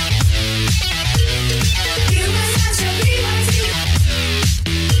BEAT. You were such a BYT,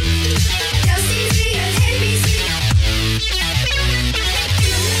 just easy as ABC. Do the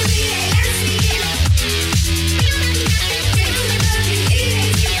DANCE, stick to the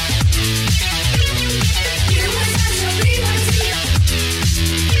BEAT. You were such a BYT,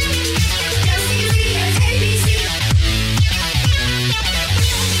 just easy as ABC.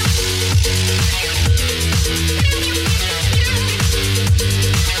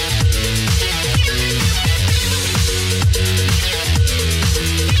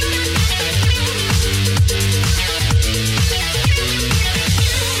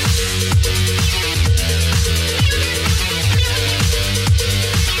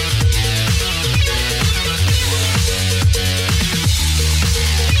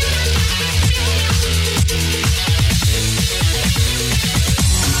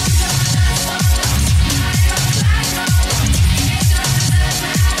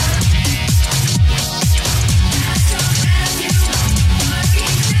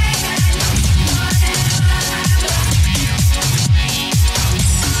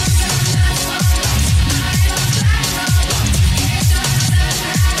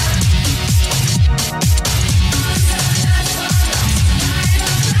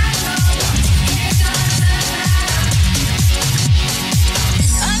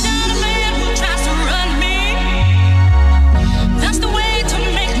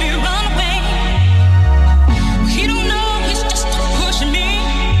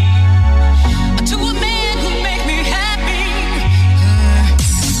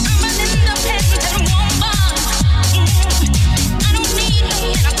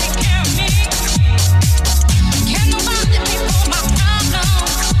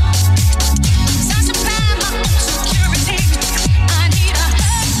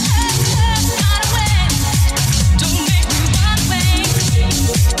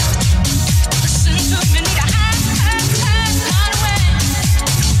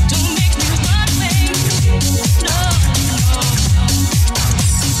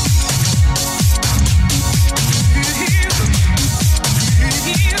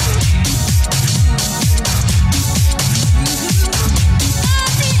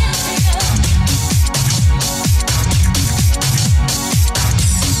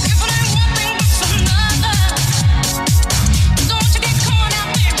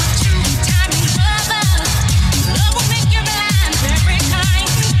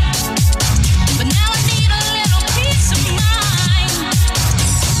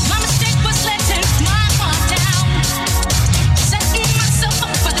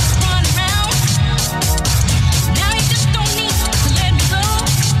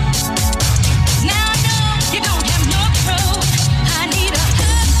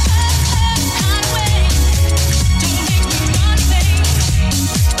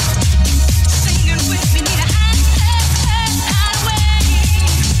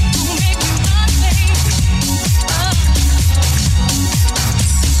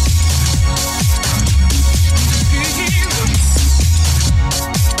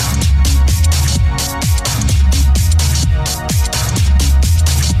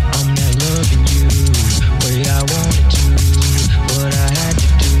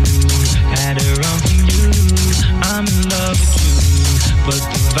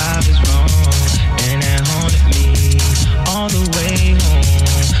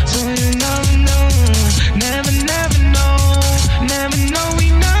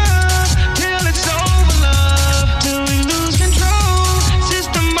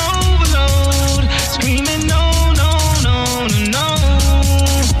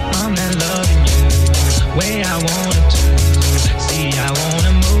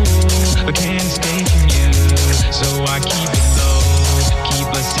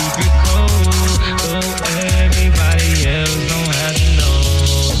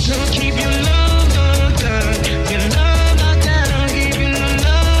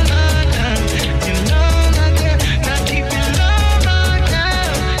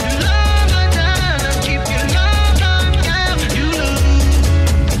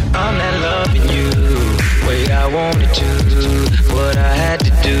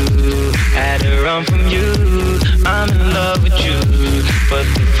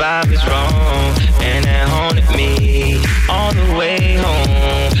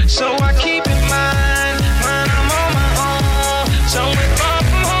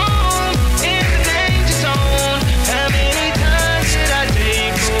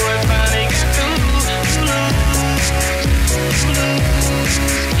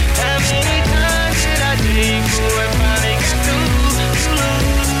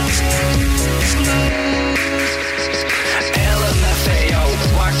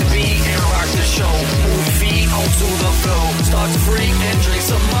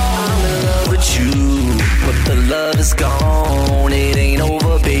 is gone, it ain't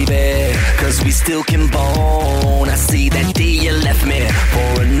over, baby. Cause we still can bone. I see that day you left me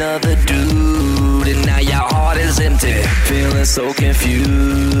for another dude, and now your heart is empty, feeling so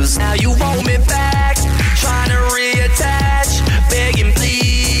confused. Now you want me back, trying to reattach, begging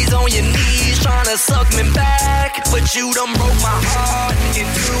please on your knees, trying to suck me back. But you done broke my heart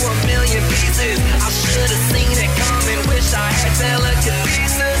into a million pieces. I should've seen it coming, wish I had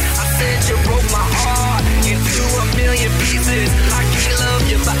telekinesis. I said you broke my heart into a million pieces. I can't love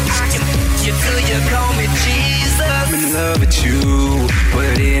you, but I can you till you call me Jesus. I'm in love with you,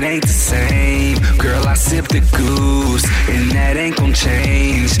 but it ain't the same. Girl, I sip the goose, and that ain't gon'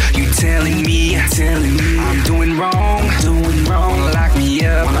 change. You telling me I'm doing wrong. Wanna lock me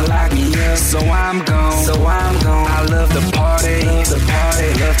up, so I'm gone. I love the party, love the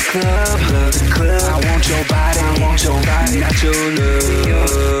club, I want your body, not your love.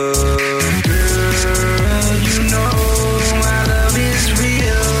 Girl, you know my love is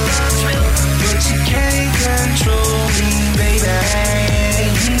real, but you can't control me, baby.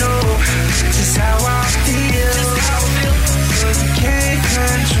 You know just how I feel, but you can't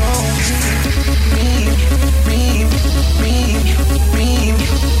control me.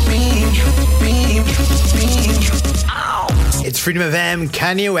 It's Freedom FM,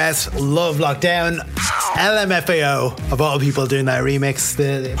 Kanye West, Love Lockdown, LMFAO, of all people doing that remix,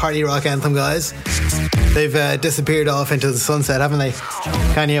 the party rock anthem guys. They've disappeared off into the sunset, haven't they?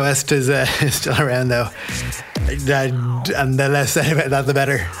 Kanye West is still around though. And the less said about that, the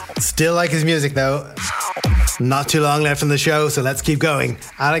better. Still like his music though. Not too long left on the show, so let's keep going.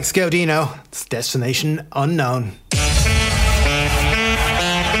 Alex Gaudino, it's Destination Unknown.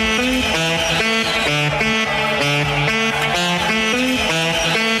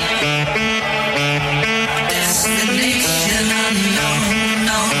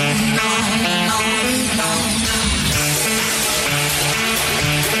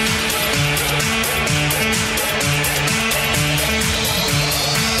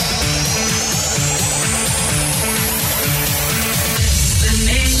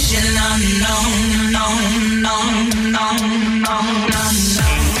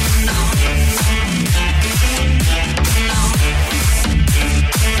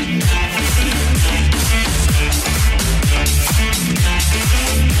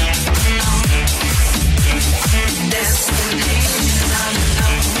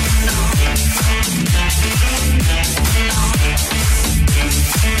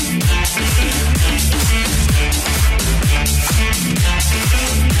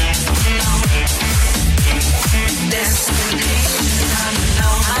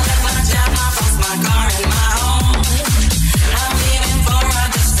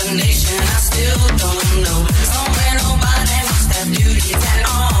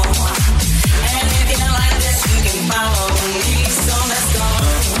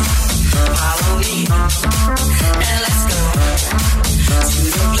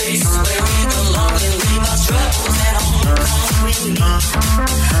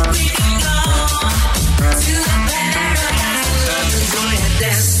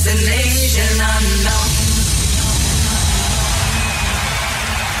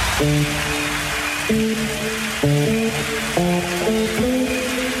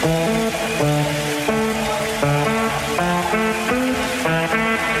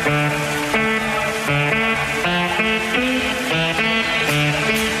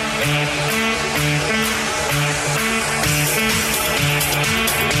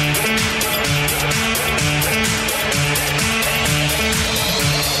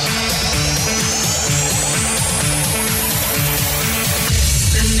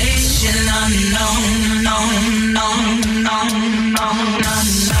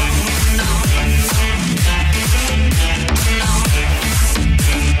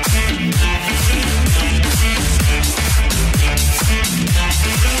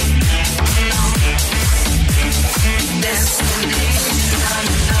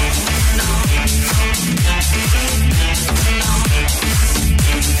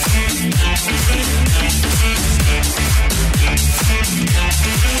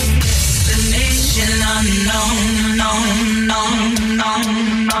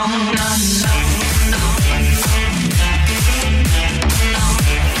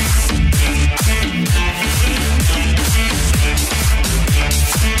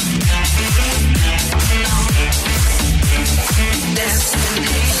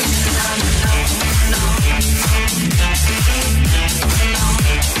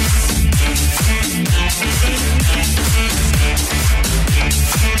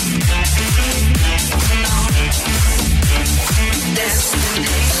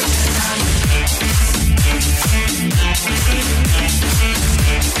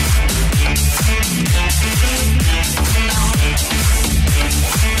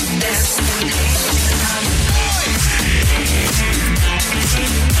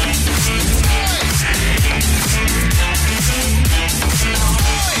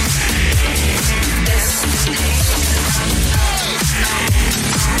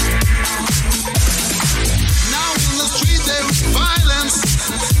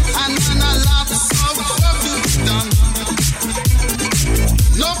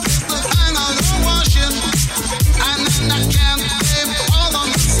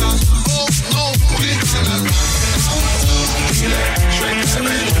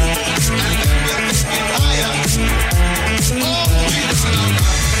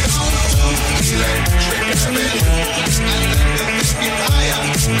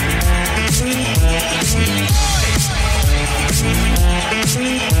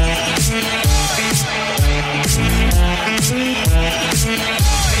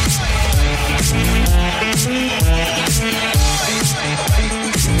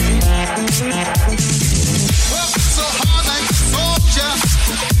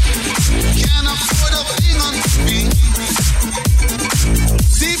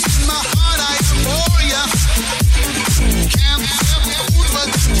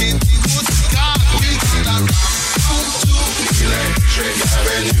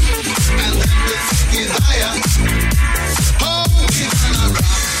 Oh, we gonna rock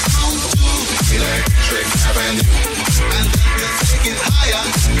on to Electric Avenue, and then we'll take it higher.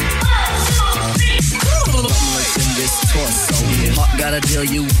 In this torso, heart got a deal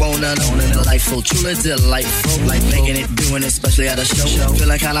you wanna know. Delightful, truly delightful. Like making it, doing it, especially at a show.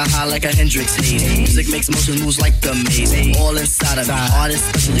 Feeling kinda high like a Hendrix haze. Music makes motion moves like a maze. All inside of me, heart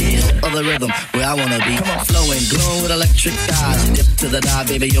especially of the rhythm where I wanna be. Flowing, glowing with electric eyes. Dip to the dive,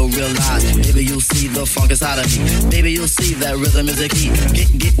 baby, you'll realize. Baby, you'll see the funk inside of me. Baby, you'll see that rhythm is the key.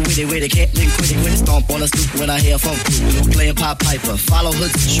 Get with it, can't then quit it. Stomp on a stoop when I hear funk crew. Playing Pop Piper, follow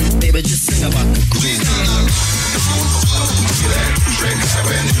hoods and shoot. Baby, just sing about the groove. Electric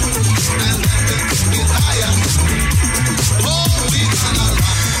Avenue, and then we'll take it higher. Oh, we gonna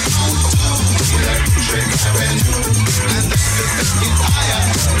rock on to Electric Avenue, and then we'll take it higher.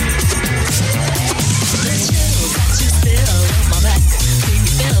 The chills that you feel in my back leave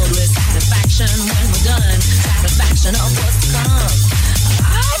me filled with satisfaction when we're done. Satisfaction of what's to come.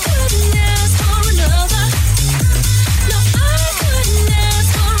 I couldn't ask for another. No, I couldn't ask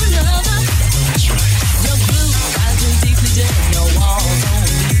for another. That's right. Your blue eyes do deeply deep. No walls,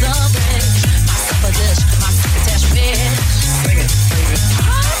 only the bridge. My supper dish, my succotash red. Sing it, baby.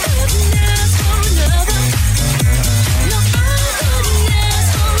 I couldn't ask for another. No, I couldn't ask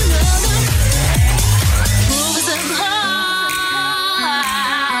for another. Groove is in the heart.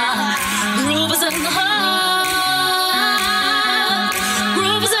 Groove is in the heart.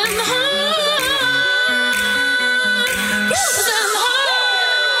 Groove is in the heart. Groove is in the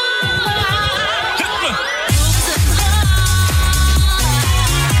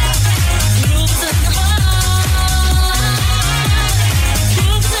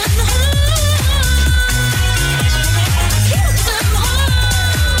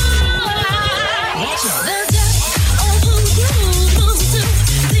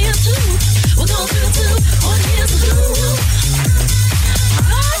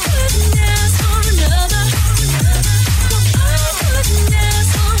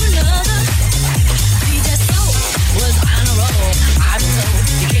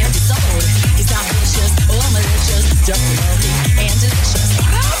just lovely and delicious.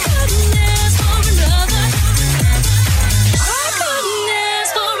 I couldn't ask for another. I couldn't ask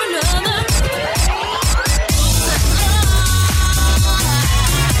for another.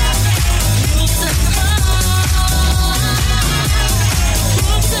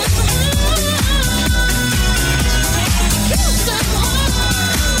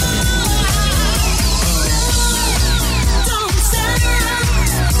 Don't stand around,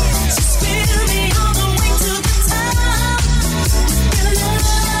 just feel me all the way to the top.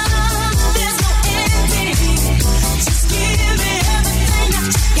 There's no ending. Just give me everything that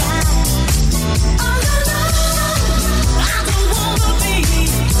you got. All alone, I don't wanna be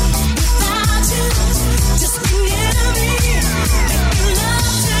without you. Just be near me. If you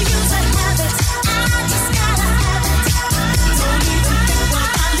love to use that habit, I just gotta have it. Don't even think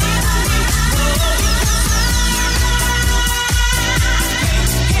about leaving me.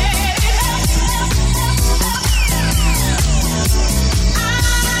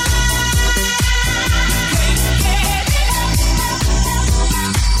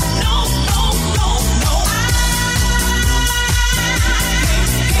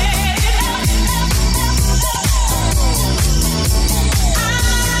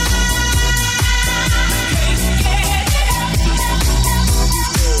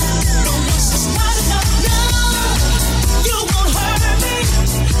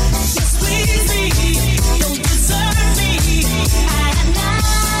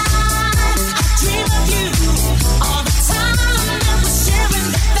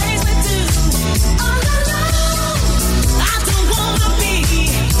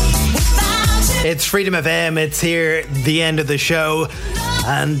 It's Freedom FM. It's here, the end of the show,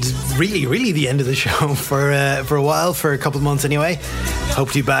 and really the end of the show for a while, for a couple of months anyway. Hope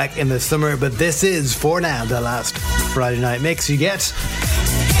to be back in the summer, but this is, for now, the last Friday night mix you get.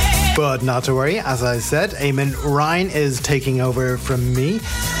 But not to worry, as I said, Eamon Ryan is taking over from me.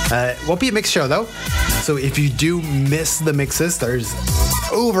 Won't be a mix show though, so if you do miss the mixes, there's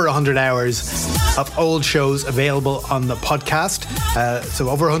over 100 hours of old shows available on the podcast. So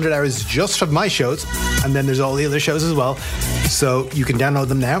over 100 hours just from my shows, and then there's all the other shows as well, so you can download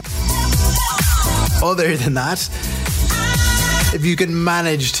them now. Other than that, if you can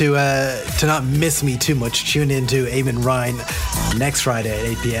manage to not miss me too much, tune in to Eamon Ryan next Friday at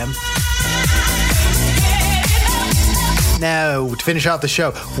 8 p.m. Now, to finish off the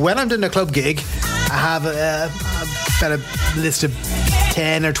show, when I'm doing a club gig, I have a list of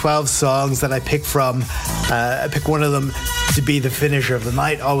 10 or 12 songs that I pick from. I pick one of them to be the finisher of the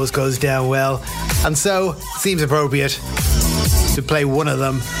night. Always goes down well. And so, seems appropriate to play one of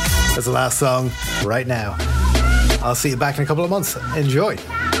them as the last song right now. I'll see you back in a couple of months. Enjoy.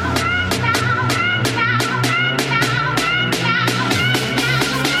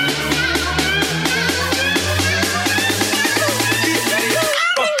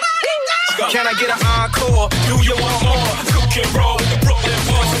 Can I get an encore? Do you want more? Cook and roll with the Brooklyn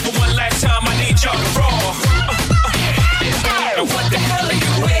boys. For one last time, I need y'all to roll. And what the hell are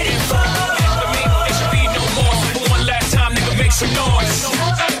you waiting for? I mean, it should be no more. For one last time, nigga, make some noise.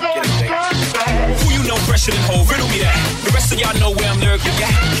 Who you know fresher than Hov? Riddle me that. The rest of y'all know where I'm lurking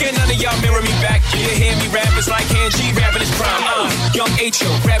at. Can't none of y'all mirror me back. You hear me rap, it's like Hand G rapping his prime. Young H.O.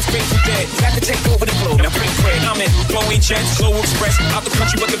 rap straight from dead. Rap to take over the globe. Now break bread. I'm in Boeing Jets, Slow Express. Out the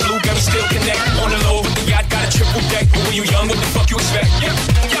country, but the blueberry still connect. On the low, but the yacht got a triple deck. But when you young, what the fuck you expect?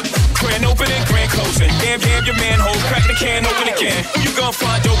 Grand opening, grand closing. Damn, your manhole. Crack the can, open again. Who you gonna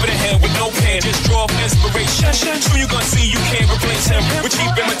find over the hand with no pen? Just draw for inspiration. Who you gonna see you can't replace him with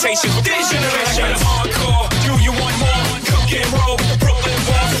cheap imitation for this generation? Hardcore, do you want more? Cook and roll.